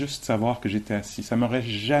l'idée de juste savoir que j'étais assis. Ça m'aurait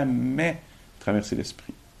jamais traversé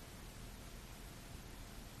l'esprit.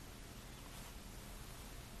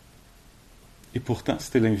 Et pourtant,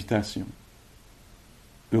 c'était l'invitation.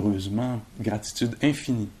 Heureusement, gratitude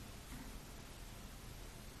infinie.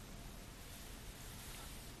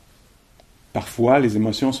 Parfois, les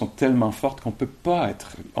émotions sont tellement fortes qu'on peut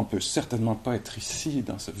certainement pas être ici,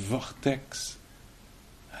 dans ce vortex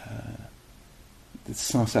de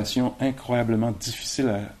sensations incroyablement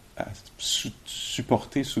difficiles à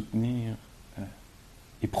supporter, soutenir,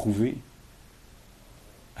 éprouver.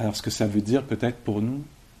 Alors, ce que ça veut dire peut-être pour nous,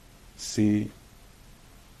 c'est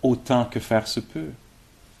autant que faire se peut,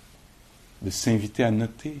 de s'inviter à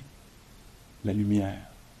noter la lumière,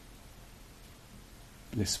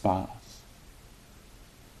 l'espace.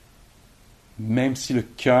 Même si le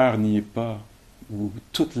cœur n'y est pas, où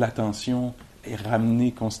toute l'attention est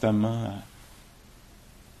ramenée constamment à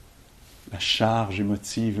la charge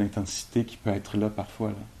émotive, l'intensité qui peut être là parfois,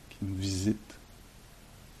 là, qui nous visite.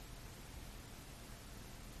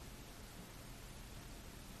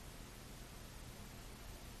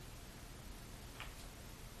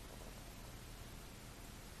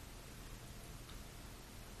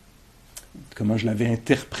 Comment je l'avais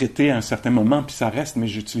interprété à un certain moment, puis ça reste, mais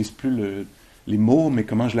je n'utilise plus les mots, mais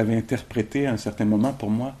comment je l'avais interprété à un certain moment,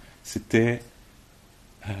 pour moi, c'était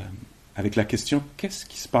avec la question « Qu'est-ce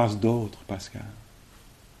qui se passe d'autre, Pascal? »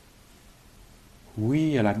 Oui,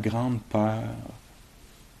 il y a la grande peur.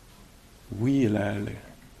 Oui, il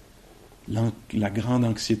y a la grande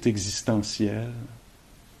anxiété existentielle.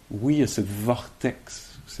 Oui, il y a ce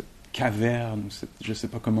vortex, cette caverne, je ne sais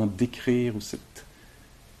pas comment décrire, ou cette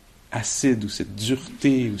acide, ou cette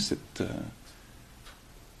dureté, ou cette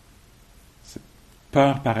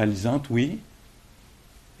peur paralysante, oui.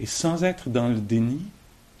 Et sans être dans le déni,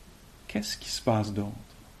 qu'est-ce qui se passe d'autre?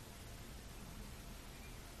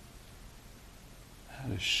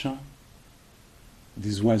 Le chant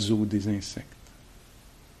des oiseaux, des insectes.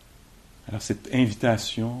 Alors cette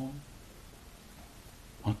invitation,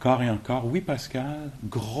 encore et encore, oui Pascal,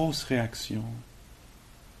 grosse réaction,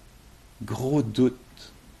 gros doute.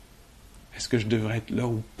 Est-ce que je devrais être là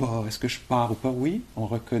ou pas? Est-ce que je pars ou pas? Oui, on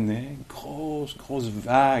reconnaît, grosse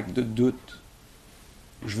vague de doute.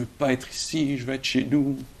 Je veux pas être ici, je veux être chez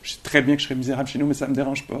nous. Je sais très bien que je serais misérable chez nous, mais ça me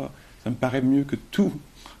dérange pas. Ça me paraît mieux que tout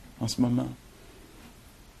en ce moment.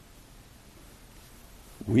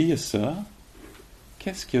 Oui, il y a ça.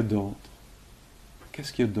 Qu'est-ce qu'il y a d'autre?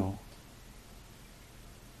 Qu'est-ce qu'il y a d'autre?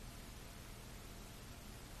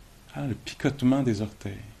 Ah, le picotement des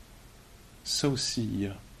orteils. Ça aussi, il y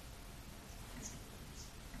a.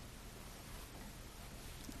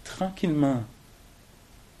 Tranquillement,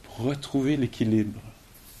 pour retrouver l'équilibre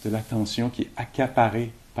de l'attention qui est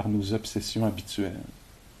accaparée par nos obsessions habituelles.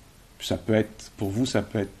 Puis ça peut être, pour vous, ça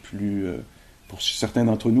peut être plus, pour certains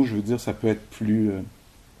d'entre nous, je veux dire, ça peut être plus,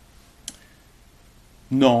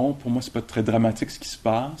 non, pour moi, c'est pas très dramatique ce qui se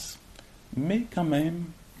passe, mais quand même,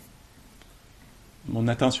 mon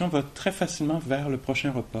attention va très facilement vers le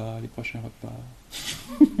prochain repas, les prochains repas,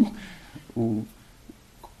 ou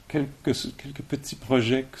quelques petits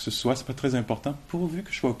projets que ce soit, c'est pas très important, pourvu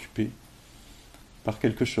que je sois occupé par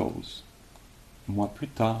quelque chose. Moi plus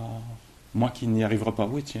tard, moi qui n'y arrivera pas,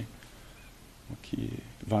 oui tiens, moi qui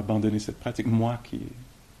va abandonner cette pratique, moi qui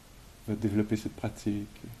va développer cette pratique,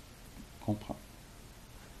 comprends.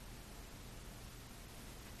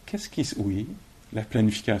 Oui, la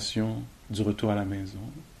planification du retour à la maison.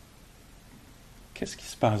 Qu'est-ce qui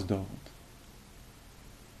se passe d'autre?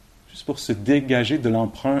 Juste pour se dégager de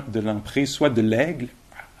l'emprise, soit de l'aigle,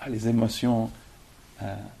 les émotions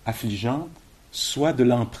affligeantes, soit de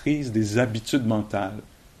l'emprise des habitudes mentales,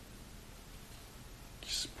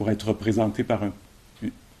 qui pourrait être représentées par un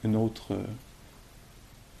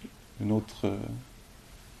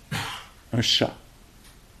chat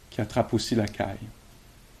qui attrape aussi la caille.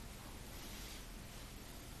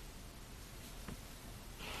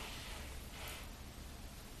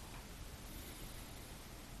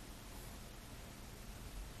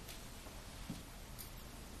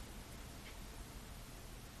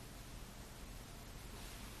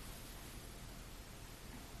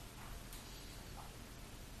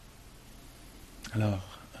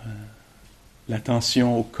 Alors,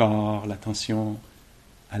 l'attention au corps, l'attention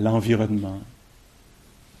à l'environnement,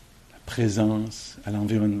 la présence à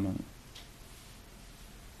l'environnement.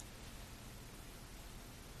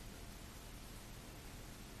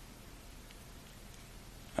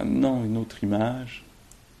 Maintenant, une autre image.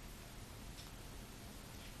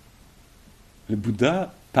 Le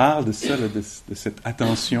Bouddha parle de ça, de cette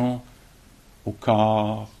attention au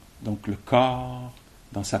corps, donc le corps,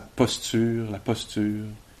 dans sa posture, la posture,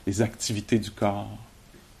 les activités du corps.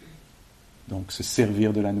 Donc, se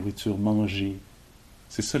servir de la nourriture, manger.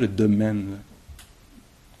 C'est ça le domaine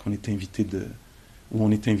où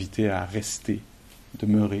on est invité à rester,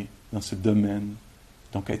 demeurer dans ce domaine.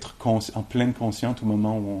 Donc, être en pleine conscience au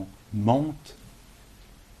moment où on monte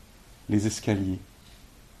les escaliers,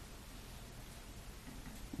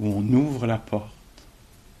 où on ouvre la porte,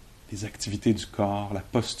 les activités du corps, la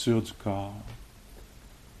posture du corps,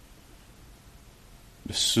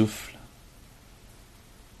 le souffle.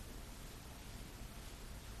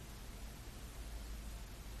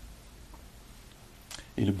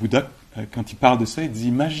 Et le Bouddha, quand il parle de ça, il dit,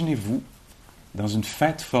 imaginez-vous, dans une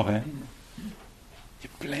fête foraine, il y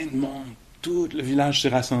a plein de monde, tout le village s'est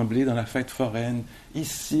rassemblé dans la fête foraine,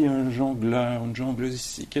 ici un jongleur, une jongleuse,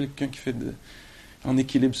 ici quelqu'un qui fait en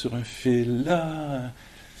équilibre sur un fil, là,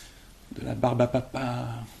 de la barbe à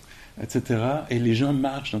papa, etc. Et les gens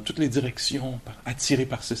marchent dans toutes les directions, attirés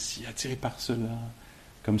par ceci, attirés par cela.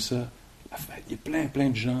 Comme ça, la fête, il y a plein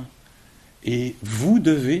de gens. Et vous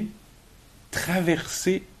devez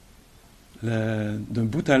traverser d'un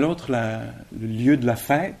bout à l'autre le lieu de la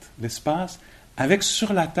fête, l'espace, avec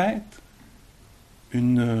sur la tête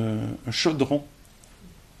un chaudron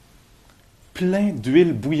plein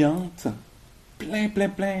d'huile bouillante, plein,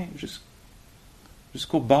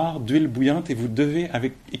 jusqu'au bord d'huile bouillante, et vous devez,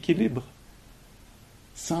 avec équilibre,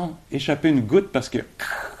 sans échapper une goutte, parce que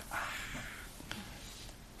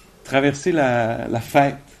traverser la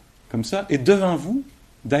fête comme ça, et devant vous,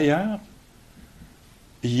 d'ailleurs,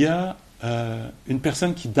 il y a une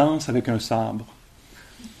personne qui danse avec un sabre.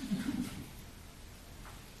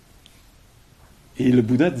 Et le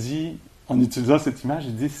Bouddha dit, en utilisant cette image,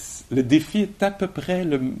 il dit, le défi est à peu près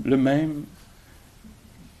le même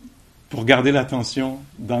pour garder l'attention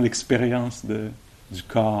dans l'expérience du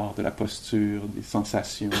corps, de la posture, des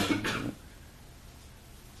sensations.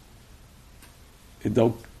 Et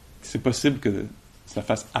donc, c'est possible que ça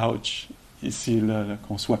fasse « ouch » ici et là,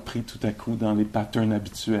 qu'on soit pris tout à coup dans les patterns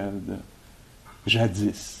habituels de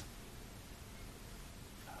jadis.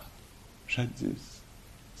 Jadis.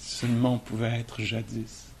 Seulement on pouvait être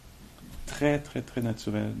jadis. Très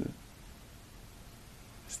naturel de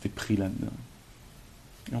rester pris là-dedans.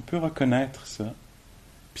 Et on peut reconnaître ça.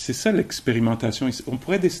 Puis c'est ça l'expérimentation. On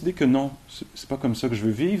pourrait décider que non, c'est pas comme ça que je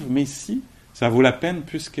veux vivre, mais ici, ça vaut la peine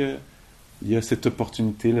puisqu'il y a cette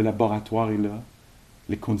opportunité, le laboratoire est là,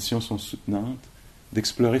 les conditions sont soutenantes,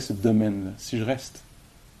 d'explorer ce domaine-là. Si je reste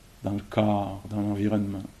dans le corps, dans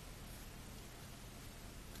l'environnement.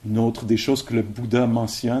 Une autre des choses que le Bouddha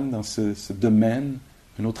mentionne dans ce domaine,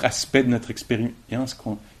 un autre aspect de notre expérience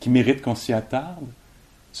qui mérite qu'on s'y attarde,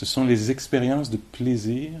 ce sont les expériences de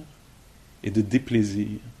plaisir et de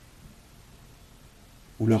déplaisir,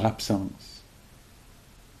 ou leur absence.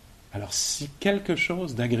 Alors, si quelque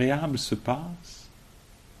chose d'agréable se passe,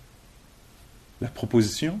 la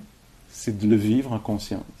proposition, c'est de le vivre en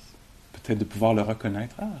conscience. Peut-être de pouvoir le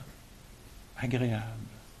reconnaître. Ah, agréable.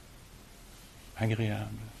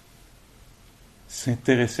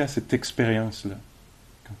 S'intéresser à cette expérience-là,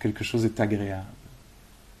 quand quelque chose est agréable,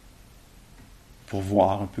 pour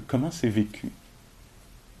voir un peu comment c'est vécu.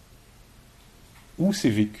 Où c'est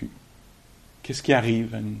vécu. Qu'est-ce qui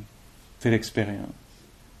arrive à une telle expérience.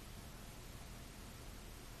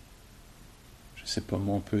 Je ne sais pas,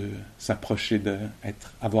 moi, on peut s'approcher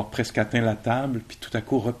avoir presque atteint la table, puis tout à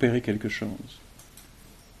coup repérer quelque chose.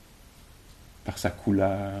 Par sa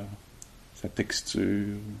couleur, sa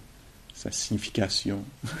texture, sa signification,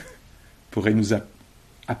 pourrait nous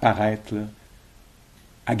apparaître là,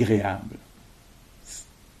 agréable.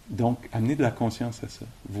 Donc, amener de la conscience à ça.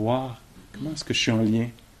 Voir Comment est-ce que je suis en lien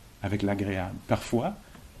avec l'agréable? Parfois,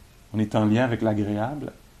 on est en lien avec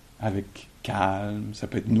l'agréable, avec calme, ça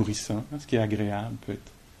peut être nourrissant. Ce qui est agréable peut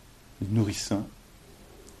être nourrissant.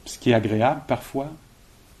 Ce qui est agréable, parfois,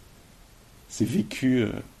 c'est vécu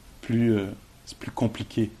c'est plus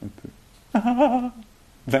compliqué un peu. Ah,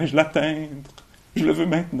 vais-je l'atteindre? Je le veux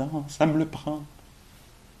maintenant, ça me le prend.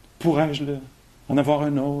 Pourrais-je en avoir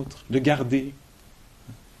un autre, le garder?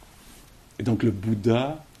 Et donc le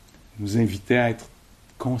Bouddha nous invitait à être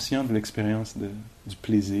conscients de l'expérience du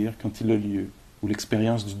plaisir quand il a lieu, ou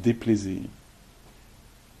l'expérience du déplaisir,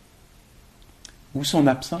 ou son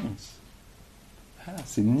absence.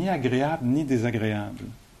 C'est ni agréable ni désagréable.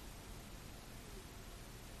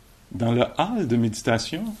 Dans le hall de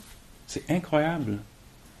méditation, c'est incroyable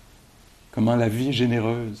comment la vie est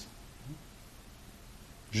généreuse.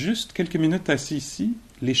 Juste quelques minutes assis ici,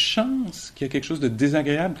 les chances qu'il y ait quelque chose de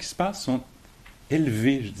désagréable qui se passe sont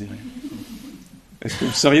élevées, je dirais. Est-ce que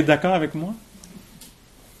vous seriez d'accord avec moi?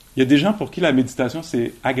 Il y a des gens pour qui la méditation,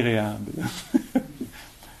 c'est agréable.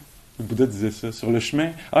 Le Bouddha disait ça. Sur le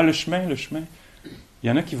chemin, le chemin. Il y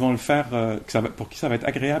en a qui vont le faire, pour qui ça va être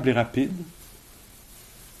agréable et rapide.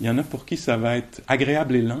 Il y en a pour qui ça va être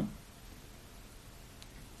agréable et lent.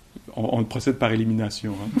 On procède par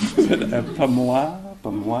élimination. Hein? Pas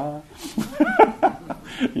moi.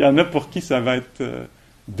 Il y en a pour qui ça va être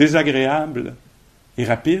désagréable et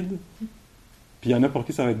rapide. Puis il y en a pour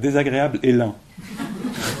qui ça va être désagréable et lent.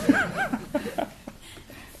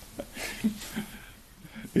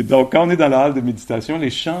 Et donc, quand on est dans la halle de méditation, les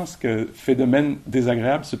chances que phénomènes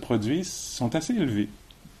désagréables se produisent sont assez élevées.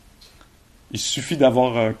 Il suffit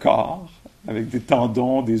d'avoir un corps avec des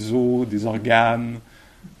tendons, des os, des organes,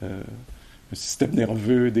 un système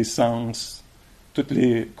nerveux, des sens. Toutes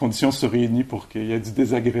les conditions se réunissent pour qu'il y ait du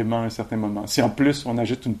désagrément à un certain moment. Si en plus on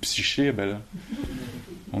ajoute une psyché, ben là,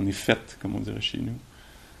 on est fait, comme on dirait chez nous.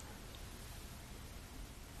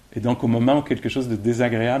 Et donc, au moment où quelque chose de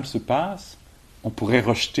désagréable se passe, on pourrait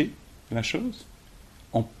rejeter la chose.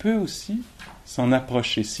 On peut aussi s'en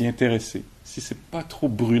approcher, s'y intéresser, si c'est pas trop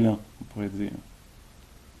brûlant, on pourrait dire.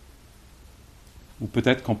 Ou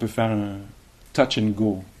peut-être qu'on peut faire un touch and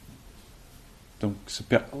go. Donc,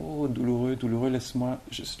 douloureux, laisse-moi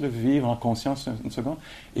juste le vivre en conscience une seconde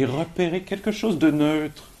et repérer quelque chose de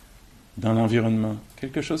neutre dans l'environnement,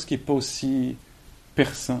 quelque chose qui n'est pas aussi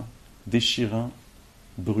perçant, déchirant,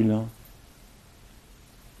 brûlant.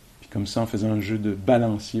 Puis comme ça, en faisant un jeu de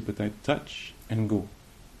balancier, peut-être touch and go.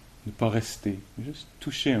 Ne pas rester, juste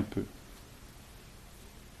toucher un peu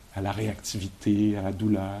à la réactivité, à la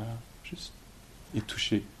douleur, juste et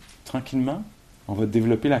toucher. Tranquillement, on va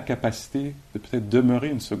développer la capacité de peut-être demeurer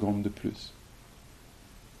une seconde de plus.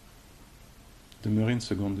 Demeurer une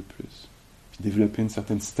seconde de plus. Puis développer une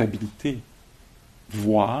certaine stabilité.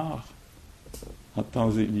 Voir, en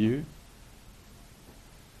temps et lieu,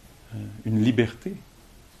 une liberté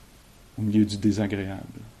au milieu du désagréable.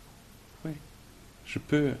 Oui, je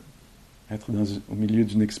peux être au milieu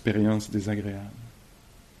d'une expérience désagréable.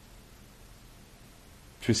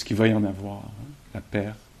 Puisqu'il va y en avoir, la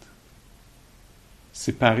perte,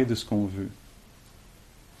 séparé de ce qu'on veut.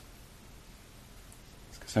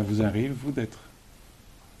 Est-ce que ça vous arrive, vous, d'être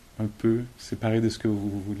un peu séparé de ce que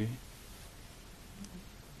vous voulez?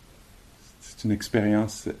 C'est une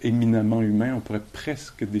expérience éminemment humaine. On pourrait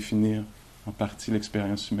presque définir en partie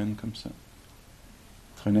l'expérience humaine comme ça.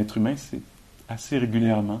 Être un être humain, c'est assez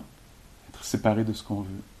régulièrement être séparé de ce qu'on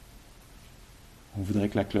veut. On voudrait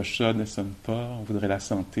que la cloche sonne, elle ne sonne pas. On voudrait la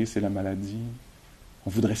santé, c'est la maladie. On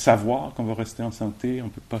voudrait savoir qu'on va rester en santé, on ne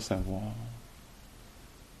peut pas savoir.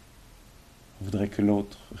 On voudrait que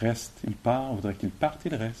l'autre reste, il part. On voudrait qu'il parte,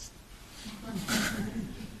 il reste.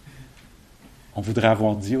 On voudrait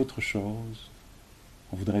avoir dit autre chose.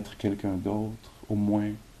 On voudrait être quelqu'un d'autre, au moins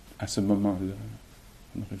à ce moment-là.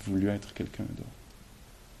 On aurait voulu être quelqu'un d'autre.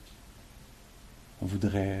 On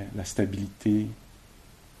voudrait la stabilité.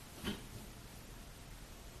 C'est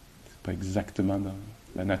pas exactement dans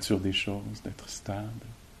la nature des choses d'être stable.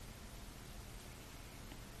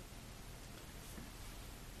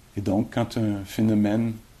 Et donc, quand un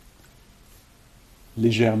phénomène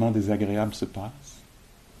légèrement désagréable se passe,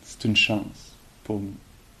 c'est une chance pour nous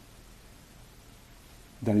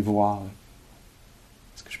d'aller voir,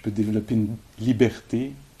 est-ce que je peux développer une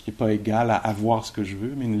liberté qui n'est pas égale à avoir ce que je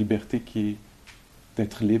veux, mais une liberté qui est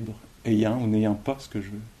d'être libre, ayant ou n'ayant pas ce que je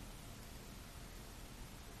veux.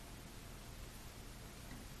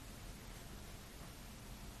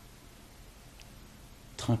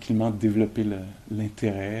 Tranquillement développer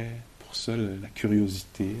l'intérêt pour ça, la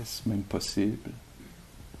curiosité, est-ce même possible?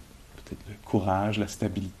 Peut-être le courage, la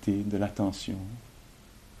stabilité, de l'attention.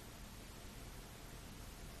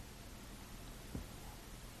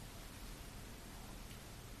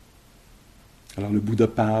 Alors le Bouddha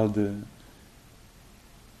parle de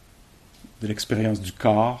l'expérience du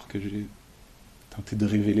corps, que j'ai tenté de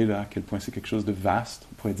révéler là, à quel point c'est quelque chose de vaste.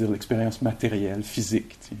 On pourrait dire l'expérience matérielle,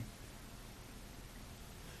 physique. Tiens.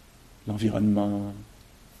 L'environnement,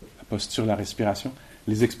 la posture, la respiration.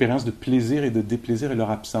 Les expériences de plaisir et de déplaisir et leur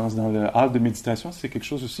absence. Dans le hall de méditation, c'est quelque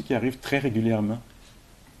chose aussi qui arrive très régulièrement.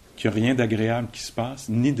 Qu'il n'y a rien d'agréable qui se passe,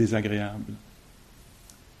 ni désagréable.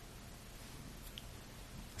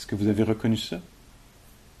 Est-ce que vous avez reconnu ça?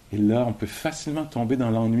 Et là, on peut facilement tomber dans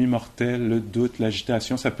l'ennui mortel, le doute,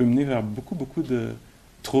 l'agitation. Ça peut mener vers beaucoup, beaucoup de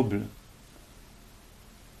troubles.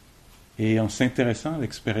 Et en s'intéressant à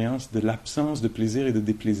l'expérience de l'absence de plaisir et de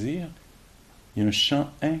déplaisir, il y a un champ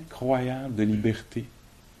incroyable de liberté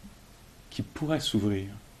qui pourrait s'ouvrir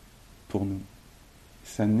pour nous.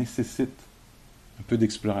 Ça nécessite un peu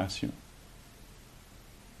d'exploration.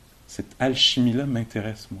 Cette alchimie-là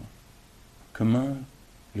m'intéresse, moi. Comment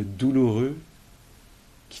le douloureux,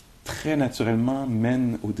 qui très naturellement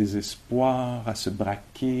mène au désespoir, à se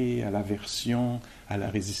braquer, à l'aversion, à la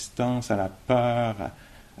résistance, à la peur,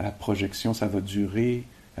 à la projection, ça va durer,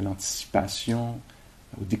 à l'anticipation,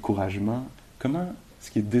 au découragement. Comment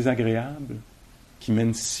ce qui est désagréable, qui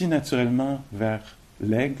mène si naturellement vers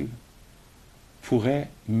l'aigle, pourrait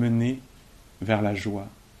mener vers la joie,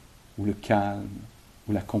 ou le calme,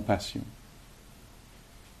 ou la compassion,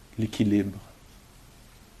 l'équilibre.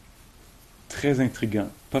 Très intriguant,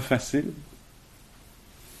 pas facile,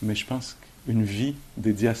 mais je pense qu'une vie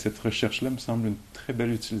dédiée à cette recherche-là me semble une très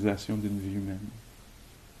belle utilisation d'une vie humaine.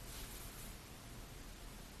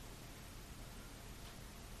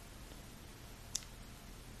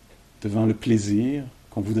 Devant le plaisir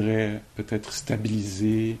qu'on voudrait peut-être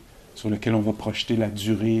stabiliser, sur lequel on va projeter la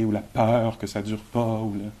durée ou la peur que ça ne dure pas,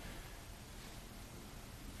 ou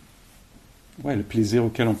le plaisir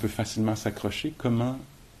auquel on peut facilement s'accrocher, comment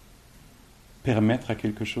permettre à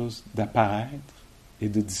quelque chose d'apparaître et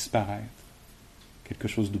de disparaître. Quelque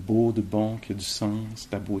chose de beau, de bon, qui a du sens,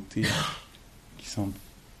 de la beauté, qui semble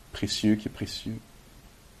précieux, qui est précieux.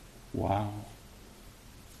 Wow!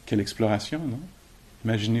 Quelle exploration, non?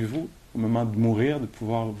 Imaginez-vous, au moment de mourir, de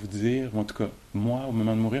pouvoir vous dire, ou en tout cas, moi, au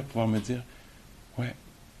moment de mourir, pouvoir me dire, ouais,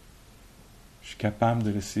 je suis capable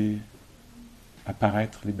de laisser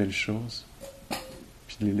apparaître les belles choses,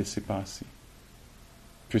 puis de les laisser passer,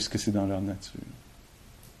 puisque c'est dans leur nature.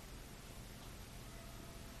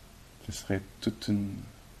 Ce serait toute une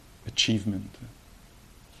achievement.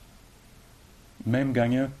 Même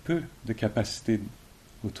gagner un peu de capacité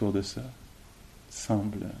autour de ça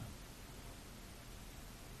semble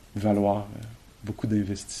valoir beaucoup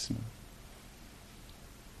d'investissement.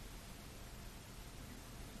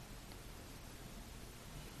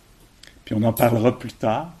 Puis on en parlera plus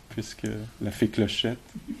tard, puisque la fée clochette.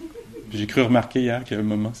 J'ai cru remarquer hier qu'à un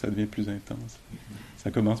moment, ça devient plus intense.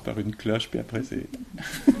 Ça commence par une cloche, puis après, c'est...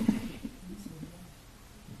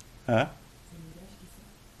 Ah?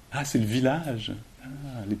 Ah, c'est le village.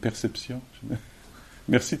 Ah, les perceptions.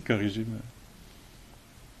 Merci de corriger.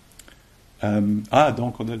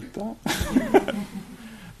 Donc on a le temps.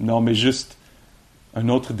 Non, mais juste un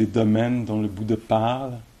autre des domaines dont le Bouddha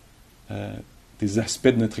parle, des aspects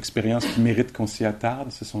de notre expérience qui méritent qu'on s'y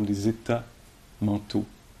attarde, ce sont les états mentaux,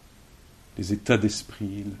 les états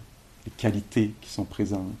d'esprit, les qualités qui sont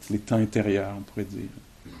présentes, l'état intérieur, on pourrait dire.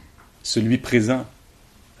 Celui présent.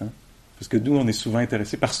 Hein? Parce que nous, on est souvent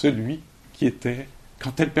intéressés par celui qui était,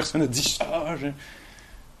 quand telle personne a dit ça,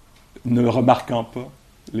 ne remarquant pas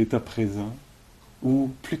l'état présent,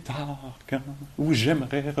 ou plus tard, quand, ou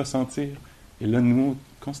j'aimerais ressentir. Et là, nous,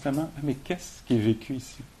 constamment, mais qu'est-ce qui est vécu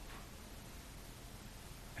ici?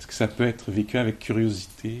 Est-ce que ça peut être vécu avec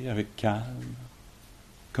curiosité, avec calme?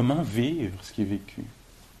 Comment vivre ce qui est vécu?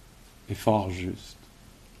 Et fort juste.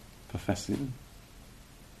 Pas facile.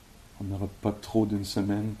 On n'aura pas trop d'une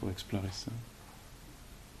semaine pour explorer ça.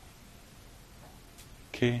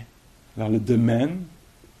 OK. Alors, le domaine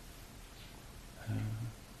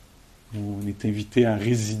où on est invité à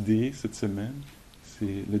résider cette semaine,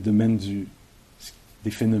 c'est le domaine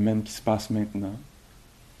des phénomènes qui se passent maintenant,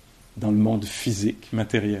 dans le monde physique,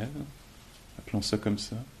 matériel, appelons ça comme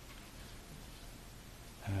ça,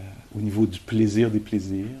 au niveau du plaisir des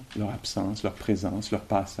plaisirs, leur absence, leur présence, leur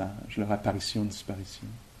passage, leur apparition, disparition.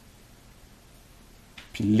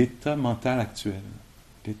 Puis l'état mental actuel.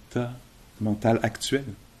 L'état mental actuel.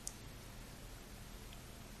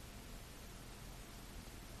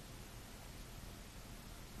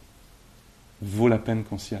 Vaut la peine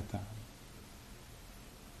qu'on s'y attarde.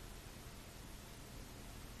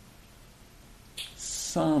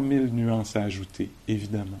 Cent mille nuances à ajouter,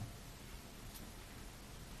 évidemment.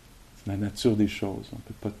 C'est la nature des choses, on ne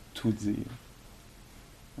peut pas tout dire.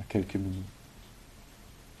 à quelques minutes.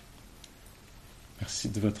 Merci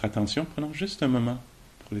de votre attention. Prenons juste un moment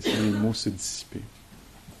pour laisser les mots se dissiper.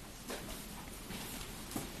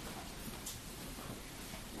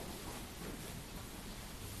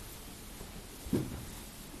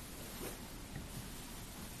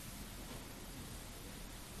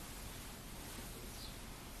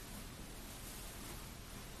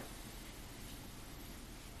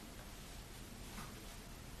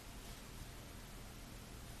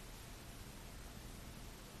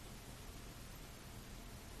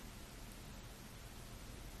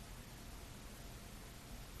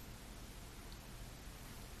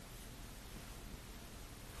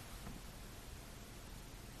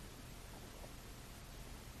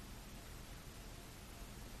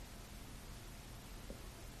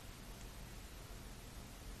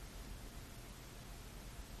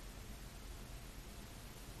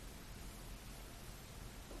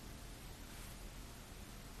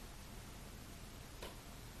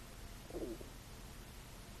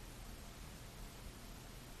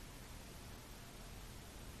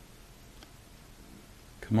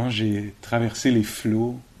 Comment j'ai traversé les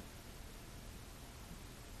flots.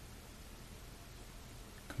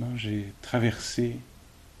 Comment j'ai traversé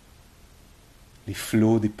les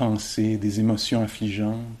flots des pensées, des émotions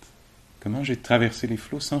affligeantes. Comment j'ai traversé les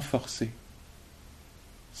flots sans forcer,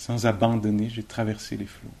 sans abandonner, j'ai traversé les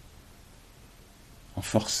flots. En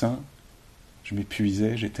forçant, je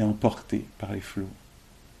m'épuisais, j'étais emporté par les flots.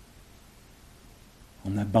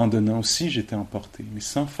 En abandonnant aussi, j'étais emporté, mais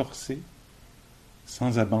sans forcer,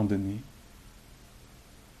 sans abandonner,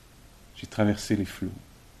 j'ai traversé les flots.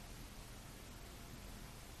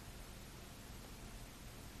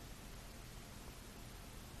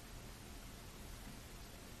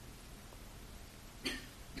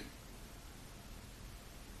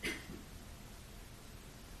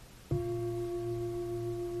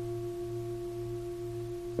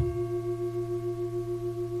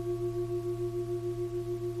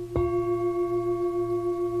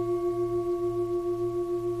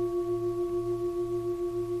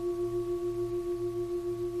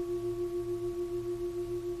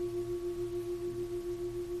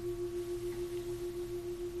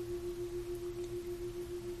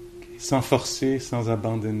 Sans forcer, sans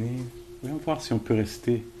abandonner. Voyons voir si on peut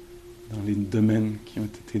rester dans les domaines qui ont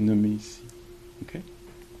été nommés ici. Ok?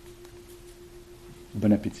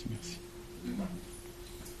 Bon appétit, merci.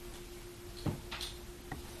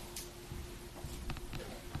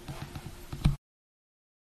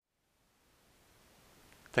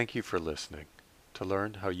 Thank you for listening. To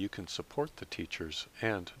learn how you can support the teachers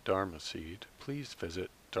and Dharma Seed, please visit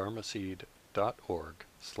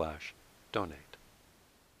dharmaseed.org/donate.